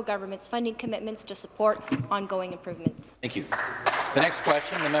the federal government's funding commitments to support ongoing improvements. Thank you. The next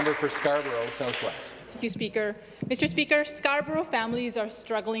question, the member for Scarborough Southwest. Thank you, Speaker. Mr. Speaker, Scarborough families are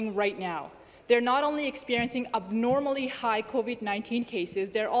struggling right now. They're not only experiencing abnormally high COVID-19 cases,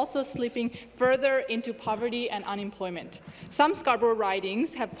 they're also slipping further into poverty and unemployment. Some Scarborough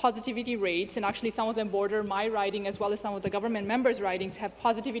ridings have positivity rates, and actually some of them border my riding as well as some of the government members' ridings have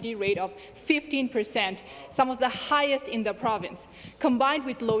positivity rate of 15%, some of the highest in the province, combined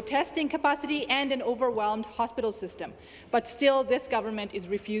with low testing capacity and an overwhelmed hospital system. But still, this government is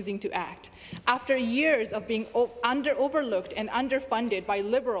refusing to act. After years of being overlooked and underfunded by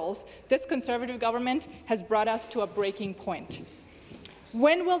Liberals, this Conservative government has brought us to a breaking point.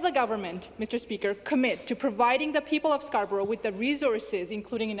 When will the government, Mr. Speaker, commit to providing the people of Scarborough with the resources,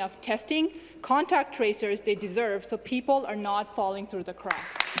 including enough testing, contact tracers they deserve, so people are not falling through the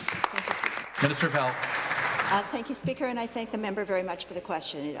cracks? Thank you, Speaker. Minister of Health. Thank you, Speaker, and I thank the member very much for the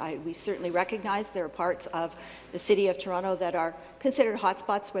question. We certainly recognize there are parts of the City of Toronto that are considered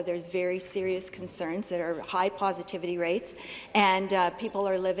hotspots where there's very serious concerns, that are high positivity rates, and people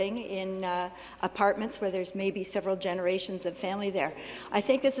are living in apartments where there's maybe several generations of family there. I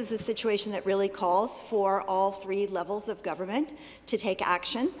think this is a situation that really calls for all 3 levels of government to take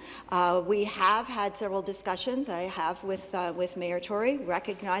action. We have had several discussions. I have with Mayor Tory,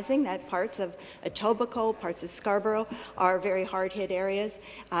 recognizing that parts of Etobicoke, parts outskirts of Scarborough are very hard-hit areas.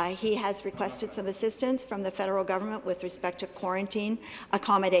 He has requested some assistance from the federal government with respect to quarantine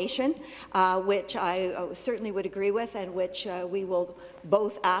accommodation, which I certainly would agree with, and which we will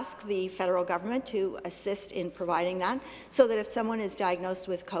both ask the federal government to assist in providing that, so that if someone is diagnosed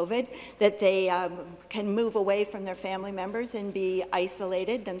with COVID, that they can move away from their family members and be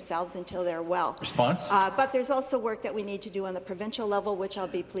isolated themselves until they're well. Response? But there's also work that we need to do on the provincial level, which I'll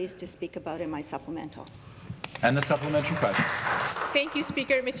be pleased to speak about in my supplemental. And the supplementary question. Thank you,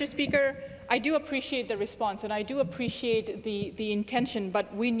 Speaker. Mr. Speaker, I do appreciate the response and I do appreciate the intention,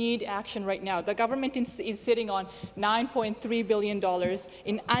 but we need action right now. The government is sitting on $9.3 billion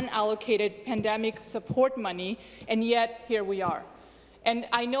in unallocated pandemic support money, and yet here we are. And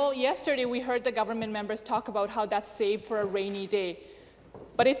I know yesterday we heard the government members talk about how that's saved for a rainy day,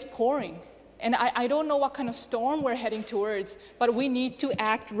 but it's pouring. And I don't know what kind of storm we're heading towards, but we need to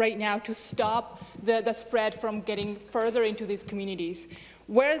act right now to stop the spread from getting further into these communities.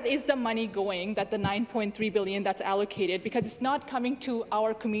 Where is the money going, that the $9.3 billion that's allocated? Because it's not coming to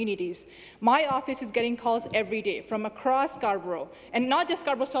our communities. My office is getting calls every day from across Scarborough, and not just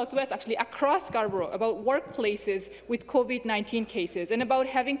Scarborough Southwest, actually across Scarborough, about workplaces with COVID-19 cases and about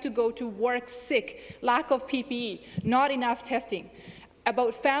having to go to work sick, lack of PPE, not enough testing,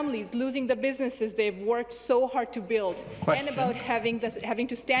 about families losing the businesses they've worked so hard to build, and about having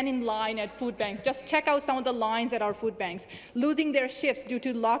to stand in line at food banks. Just check out some of the lines at our food banks, losing their shifts due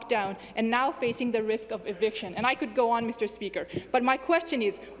to lockdown and now facing the risk of eviction. And I could go on, Mr. Speaker. But my question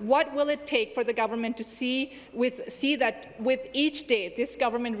is, what will it take for the government to see that with each day this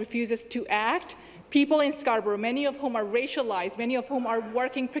government refuses to act? People in Scarborough, many of whom are racialized, many of whom are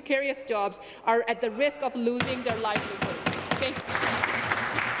working precarious jobs, are at the risk of losing their livelihoods. Thank you.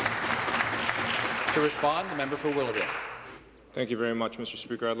 To respond, the member for Willoughby. Thank you very much, Mr.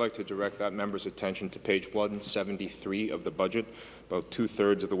 Speaker. I'd like to direct that member's attention to page 173 of the budget. About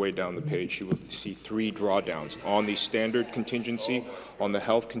two-thirds of the way down the page, you will see three drawdowns on the standard contingency, on the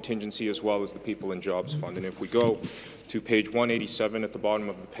health contingency, as well as the People and Jobs Fund. And if we go to page 187 at the bottom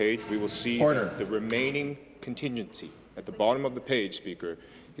of the page, we will see that the remaining contingency at the bottom of the page, Speaker,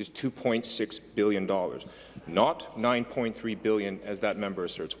 is $2.6 billion, not $9.3 billion, as that member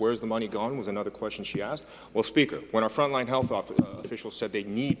asserts. Where's the money gone, was another question she asked. Well, Speaker, when our frontline health officials said they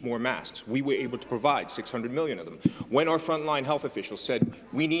need more masks, we were able to provide 600 million of them. When our frontline health officials said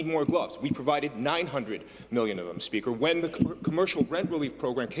we need more gloves, we provided 900 million of them, Speaker. When the commercial rent relief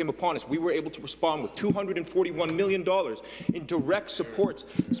program came upon us, we were able to respond with $241 million in direct supports.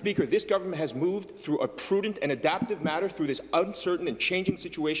 Speaker, this government has moved through a prudent and adaptive manner through this uncertain and changing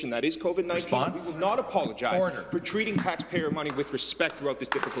situation that is COVID-19. We will not apologize for treating taxpayer money with respect throughout this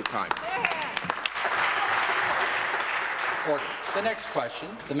difficult time. Order. The next question,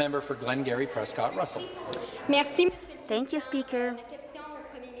 the member for Glengarry Prescott Russell. Thank you, Speaker.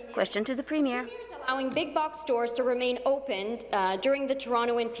 Question to the Premier. Allowing big box stores to remain open during the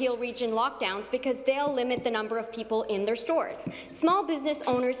Toronto and Peel region lockdowns because they'll limit the number of people in their stores. Small business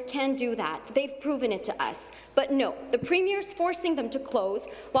owners can do that. They've proven it to us. But no, the Premier's forcing them to close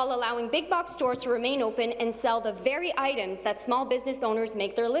while allowing big box stores to remain open and sell the very items that small business owners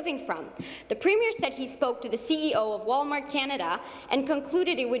make their living from. The Premier said he spoke to the CEO of Walmart Canada and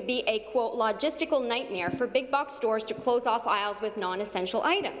concluded it would be a, quote, logistical nightmare for big box stores to close off aisles with non-essential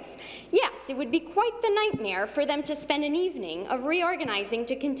items. Yes, it would be quite the nightmare for them to spend an evening of reorganizing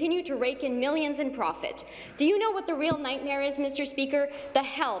to continue to rake in millions in profit. Do you know what the real nightmare is, Mr. Speaker? The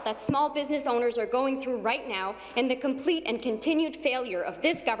hell that small business owners are going through right now and the complete and continued failure of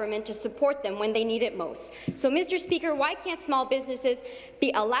this government to support them when they need it most. So, Mr. Speaker, why can't small businesses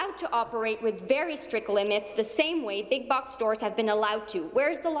be allowed to operate with very strict limits the same way big box stores have been allowed to?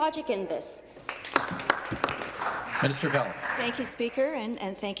 Where's the logic in this? Minister of Health. Thank you, Speaker,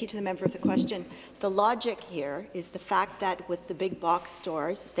 and thank you to the member for the question. The logic here is the fact that with the big box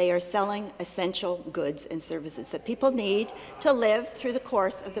stores, they are selling essential goods and services that people need to live through the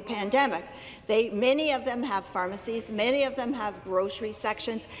course of the pandemic. Many of them have pharmacies, many of them have grocery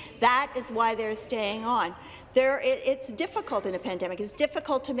sections. That is why they're staying on. It's difficult in a pandemic. It's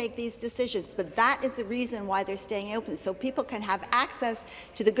difficult to make these decisions, but that is the reason why they're staying open, so people can have access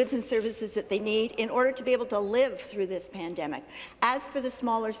to the goods and services that they need in order to be able to live through this pandemic. As for the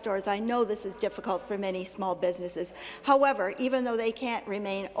smaller stores, I know this is difficult for many small businesses. However, even though they can't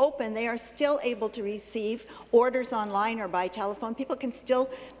remain open, they are still able to receive orders online or by telephone. People can still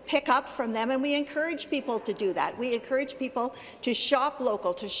pick up from them, and we encourage people to do that. We encourage people to shop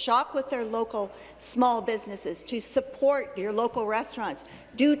local, to shop with their local small businesses, to support your local restaurants,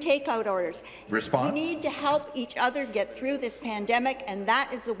 do takeout orders. Response? We need to help each other get through this pandemic, and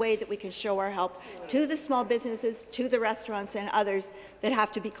that is the way that we can show our help to the small businesses, to the restaurants and others that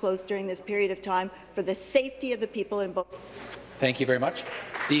have to be closed during this period of time for the safety of the people in both. Thank you very much.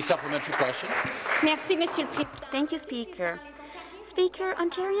 The supplementary question. Merci, Monsieur le Président. Thank you, Speaker. Speaker,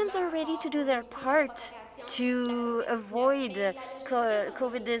 Ontarians are ready to do their part to avoid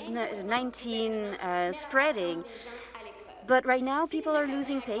COVID-19 spreading. But right now, people are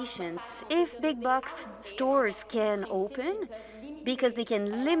losing patience. If big box stores can open because they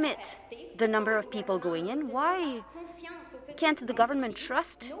can limit the number of people going in, why can't the government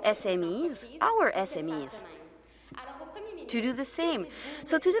trust SMEs, our SMEs, to do the same?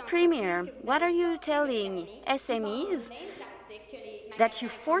 So to the Premier, what are you telling SMEs that you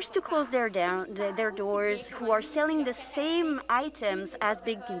forced to close their doors, who are selling the same items as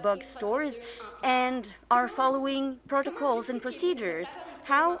big box stores and are following protocols and procedures?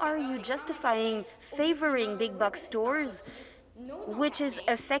 How are you justifying favoring big box stores, which is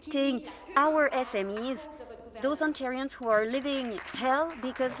affecting our SMEs, those Ontarians who are living hell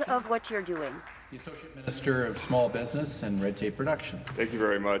because of what you're doing? The Associate Minister of Small Business and Red Tape Reduction. Thank you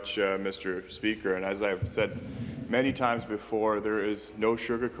very much, Mr. Speaker. And as I've said many times before, there is no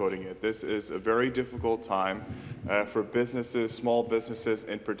sugarcoating it. This is a very difficult time for businesses, small businesses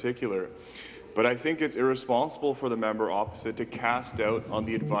in particular. But I think it's irresponsible for the member opposite to cast doubt on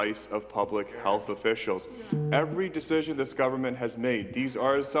the advice of public health officials. Every decision this government has made, these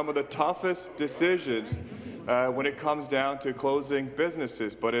are some of the toughest decisions when it comes down to closing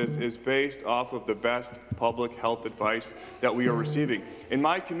businesses, but it is based off of the best public health advice that we are receiving. In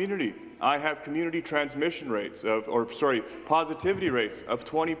my community, I have community transmission rates positivity rates of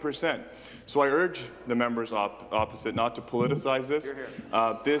 20%. So I urge the members opposite not to politicize this.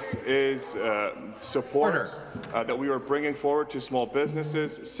 This is support that we are bringing forward to small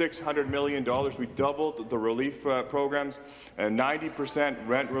businesses. $600 million. We doubled the relief programs, and 90%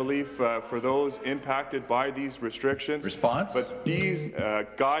 rent relief for those impacted by these restrictions. Response? But these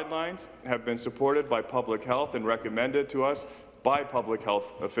guidelines have been supported by public health and recommended to us by public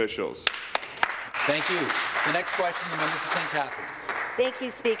health officials. Thank you. The next question, the member for St. Catharines. Thank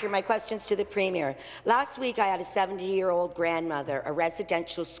you, Speaker. My question's to the Premier. Last week, I had a 70-year-old grandmother, a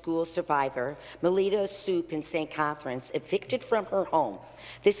residential school survivor, Melita Soup in St. Catharines, evicted from her home.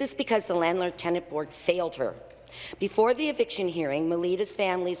 This is because the Landlord-Tenant Board failed her. Before the eviction hearing, Melita's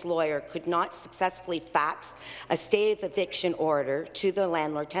family's lawyer could not successfully fax a stay of eviction order to the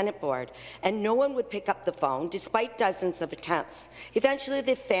Landlord-Tenant Board, and no one would pick up the phone despite dozens of attempts. Eventually,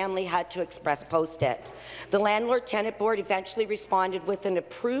 the family had to express post it. The Landlord-Tenant Board eventually responded with an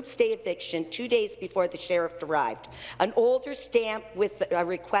approved stay eviction 2 days before the sheriff arrived, an older stamp with a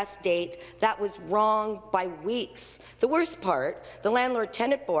request date that was wrong by weeks. The worst part, the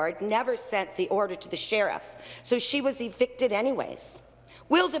Landlord-Tenant Board never sent the order to the sheriff, so she was evicted anyways.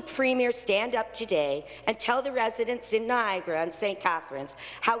 Will the Premier stand up today and tell the residents in Niagara and St. Catharines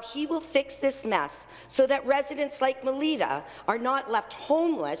how he will fix this mess so that residents like Melita are not left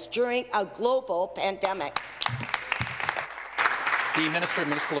homeless during a global pandemic? The Minister of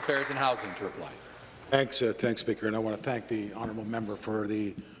Municipal Affairs and Housing to reply. Thanks, Speaker, and I want to thank the honourable member for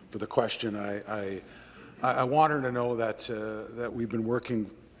the question. I want her to know that we've been working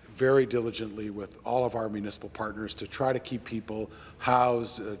very diligently with all of our municipal partners to try to keep people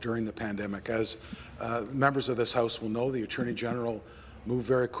housed during the pandemic. As members of this House will know, the Attorney General moved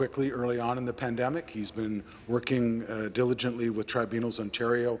very quickly early on in the pandemic. He's been working diligently with Tribunals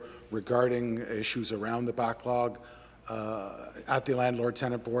Ontario regarding issues around the backlog at the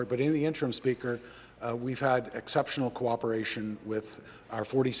Landlord-Tenant Board. But in the interim, Speaker, we've had exceptional cooperation with our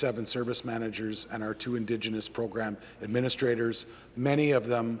 47 service managers and our 2 Indigenous program administrators. Many of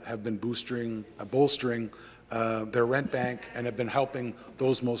them have been bolstering their rent bank and have been helping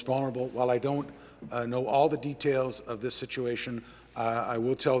those most vulnerable. While I don't know all the details of this situation, I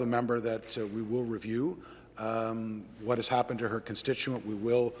will tell the member that we will review what has happened to her constituent. We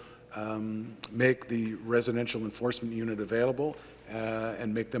will make the residential enforcement unit available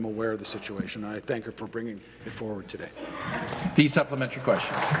and make them aware of the situation. I thank her for bringing it forward today. The supplementary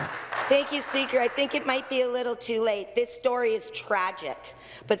question. Thank you, Speaker. I think it might be a little too late. This story is tragic,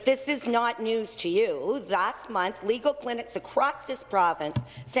 but this is not news to you. Last month, legal clinics across this province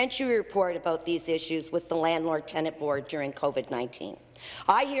sent you a report about these issues with the Landlord-Tenant Board during COVID-19.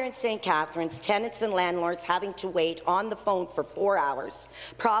 I hear in St. Catharines, tenants and landlords having to wait on the phone for 4 hours,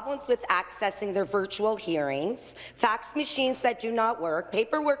 problems with accessing their virtual hearings, fax machines that do not work,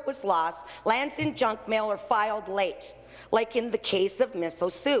 paperwork was lost, lands in junk mail or filed late. like in the case of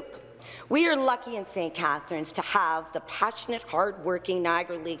miso soup. We are lucky in St. Catharines to have the passionate, hard-working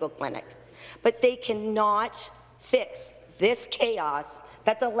Niagara Legal Clinic, but they cannot fix this chaos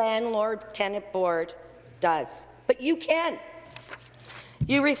that the Landlord-Tenant Board does. But you can.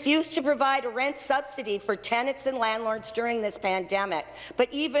 You refuse to provide a rent subsidy for tenants and landlords during this pandemic. But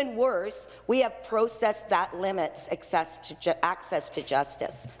even worse, we have processed that limits access to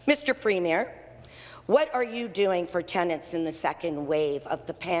justice. Mr. Premier, what are you doing for tenants in the second wave of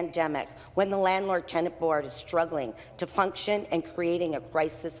the pandemic when the Landlord-Tenant Board is struggling to function and creating a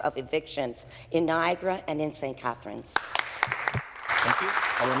crisis of evictions in Niagara and in St. Catharines? Thank you.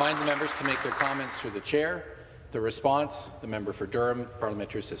 I'll remind the members to make their comments through the chair. The response, the member for Durham,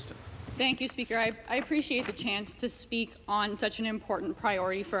 Parliamentary Assistant. Thank you, Speaker. I appreciate the chance to speak on such an important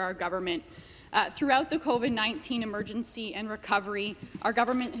priority for our government. Throughout the COVID-19 emergency and recovery, our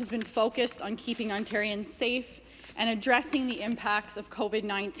government has been focused on keeping Ontarians safe and addressing the impacts of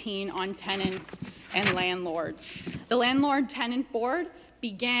COVID-19 on tenants and landlords. The Landlord-Tenant Board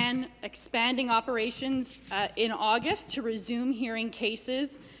began expanding operations in August to resume hearing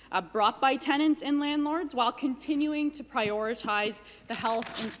cases brought by tenants and landlords while continuing to prioritize the health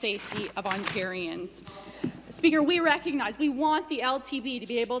and safety of Ontarians. Speaker, we recognize we want the LTB to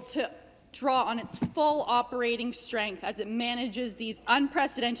be able to draw on its full operating strength as it manages these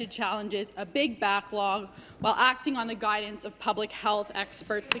unprecedented challenges, a big backlog, while acting on the guidance of public health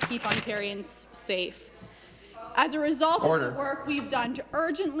experts to keep Ontarians safe. As a result of the work we've done to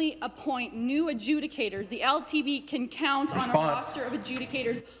urgently appoint new adjudicators, the LTB can count on a roster of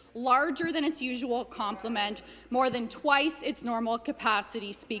adjudicators larger than its usual complement, more than twice its normal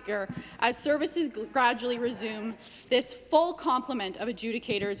capacity, Speaker. As services gradually resume, this full complement of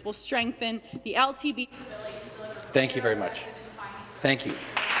adjudicators will strengthen the LTB's ability to deliver. Thank you very much. Thank you.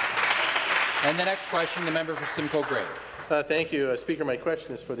 And the next question, the member for Simcoe Grey. Thank you, Speaker. My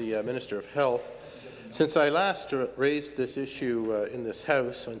question is for the Minister of Health. Since I last raised this issue in this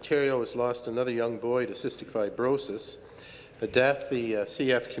House, Ontario has lost another young boy to cystic fibrosis, a death the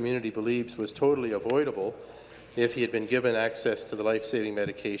CF community believes was totally avoidable if he had been given access to the life-saving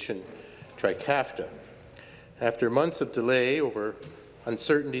medication Trikafta. After months of delay over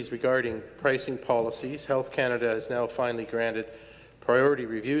uncertainties regarding pricing policies, Health Canada has now finally granted priority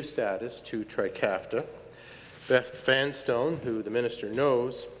review status to Trikafta. Beth Vanstone, who the minister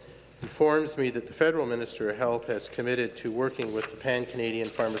knows, informs me that the Federal Minister of Health has committed to working with the Pan-Canadian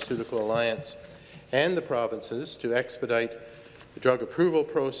Pharmaceutical Alliance and the provinces to expedite the drug approval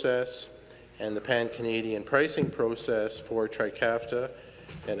process and the Pan-Canadian pricing process for Trikafta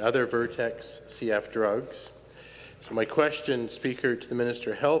and other Vertex CF drugs. So my question, Speaker, to the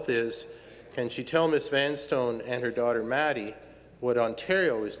Minister of Health is, can she tell Ms. Vanstone and her daughter Maddie what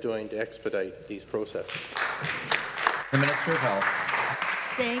Ontario is doing to expedite these processes? The Minister of Health.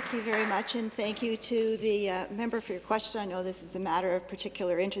 Thank you very much, and thank you to the member for your question. I know this is a matter of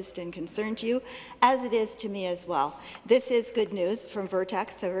particular interest and concern to you, as it is to me as well. This is good news from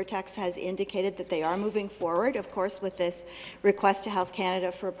Vertex. So Vertex has indicated that they are moving forward, of course, with this request to Health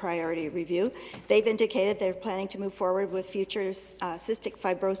Canada for a priority review. They've indicated they're planning to move forward with future cystic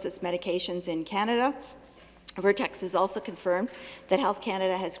fibrosis medications in Canada. Vertex has also confirmed that Health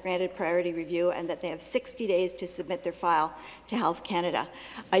Canada has granted priority review and that they have 60 days to submit their file to Health Canada.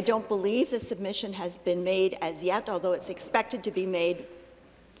 I don't believe the submission has been made as yet, although it's expected to be made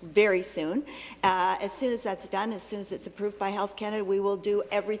very soon. As soon as that's done, as soon as it's approved by Health Canada, we will do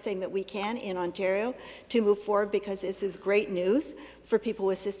everything that we can in Ontario to move forward, because this is great news for people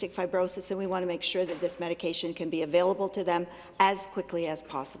with cystic fibrosis, and we want to make sure that this medication can be available to them as quickly as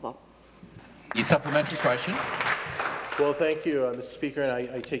possible. A supplementary question. Well, thank you, Mr. Speaker,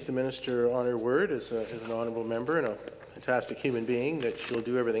 and I take the minister on her word as an honourable member and a fantastic human being that she'll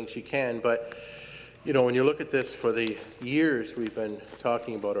do everything she can. But, you know, when you look at this, for the years we've been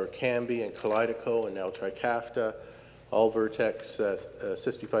talking about Orkambi and Kalydeco and now Trikafta, all Vertex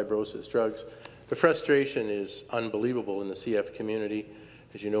cystic fibrosis drugs. The frustration is unbelievable in the CF community.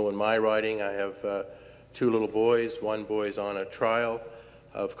 As you know, in my riding, I have 2 little boys. One boy's on a trial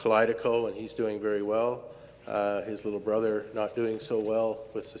of Kalydeco, and he's doing very well. His little brother not doing so well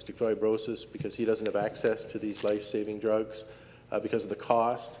with cystic fibrosis because he doesn't have access to these life-saving drugs because of the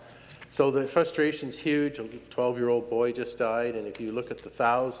cost. So the frustration's huge. A 12-year-old boy just died, and if you look at the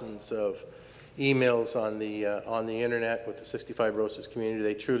thousands of emails on the internet with the cystic fibrosis community,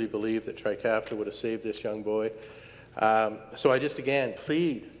 they truly believe that Trikafta would have saved this young boy. So I just again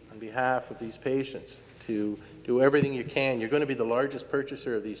plead on behalf of these patients to do everything you can. You're going to be the largest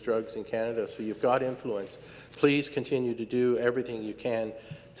purchaser of these drugs in Canada, so you've got influence. Please continue to do everything you can.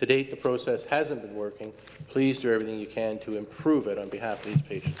 To date, the process hasn't been working. Please do everything you can to improve it on behalf of these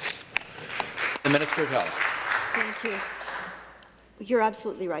patients. The Minister of Health. Thank you. You're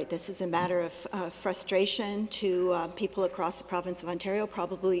absolutely right. This is a matter of frustration to people across the province of Ontario.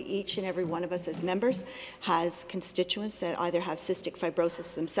 Probably each and every one of us as members has constituents that either have cystic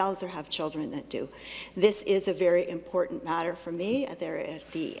fibrosis themselves or have children that do. This is a very important matter for me.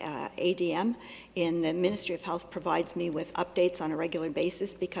 The ADM in the Ministry of Health provides me with updates on a regular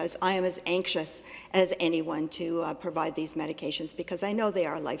basis because I am as anxious as anyone to provide these medications because I know they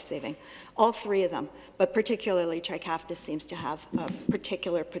are life-saving. All three of them, but particularly Trikafta seems to have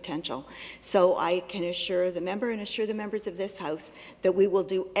particular potential. So I can assure the member and assure the members of this House that we will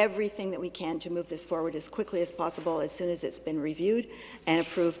do everything that we can to move this forward as quickly as possible as soon as it's been reviewed and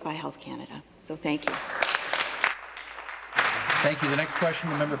approved by Health Canada. So thank you. Thank you. The next question,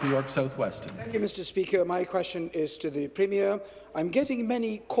 the member for York South Weston. Thank you, Mr. Speaker. My question is to the Premier. I'm getting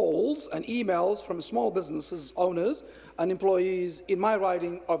many calls and emails from small businesses owners and employees in my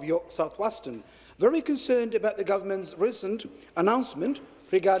riding of York South Weston, very concerned about the government's recent announcement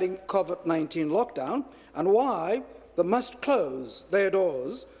regarding COVID-19 lockdown and why they must close their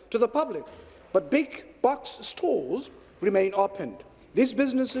doors to the public, but big box stores remain opened. These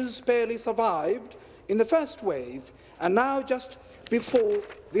businesses barely survived in the first wave, and now just before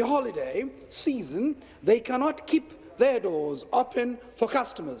the holiday season, they cannot keep their doors open for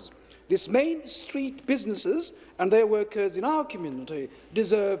customers. These Main Street businesses and their workers in our community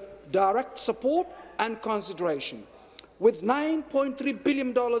deserve direct support and consideration. With $9.3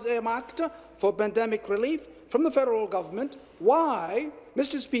 billion earmarked for pandemic relief from the federal government, why,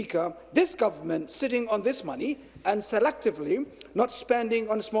 Mr. Speaker, this government sitting on this money and selectively not spending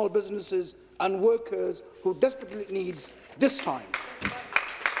on small businesses and workers who desperately needs this time?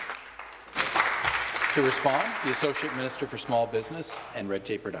 To respond, the Associate Minister for Small Business and Red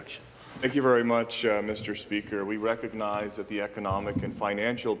Tape Reduction. Thank you very much, Mr. Speaker. We recognize that the economic and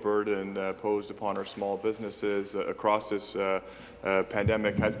financial burden posed upon our small businesses across this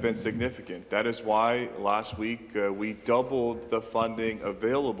pandemic has been significant. That is why last week we doubled the funding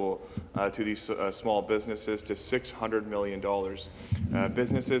available to these small businesses to $600 million.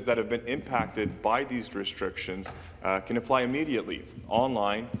 Businesses that have been impacted by these restrictions can apply immediately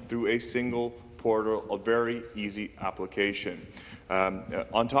online through a single portal, a very easy application.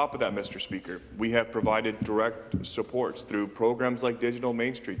 On top of that, Mr. Speaker, we have provided direct supports through programs like Digital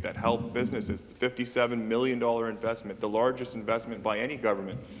Main Street that help businesses, the $57 million investment, the largest investment by any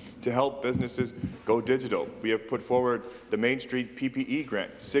government, to help businesses go digital. We have put forward the Main Street PPE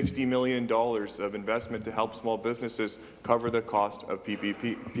grant, $60 million of investment to help small businesses cover the cost of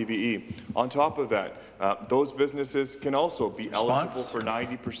PPE. On top of that, those businesses can also be eligible for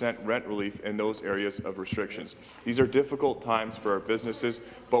 90% rent relief in those areas of restrictions. These are difficult times for our businesses,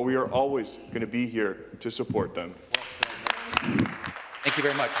 but we are always going to be here to support them. Thank you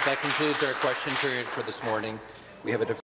very much. That concludes our question period for this morning. We have a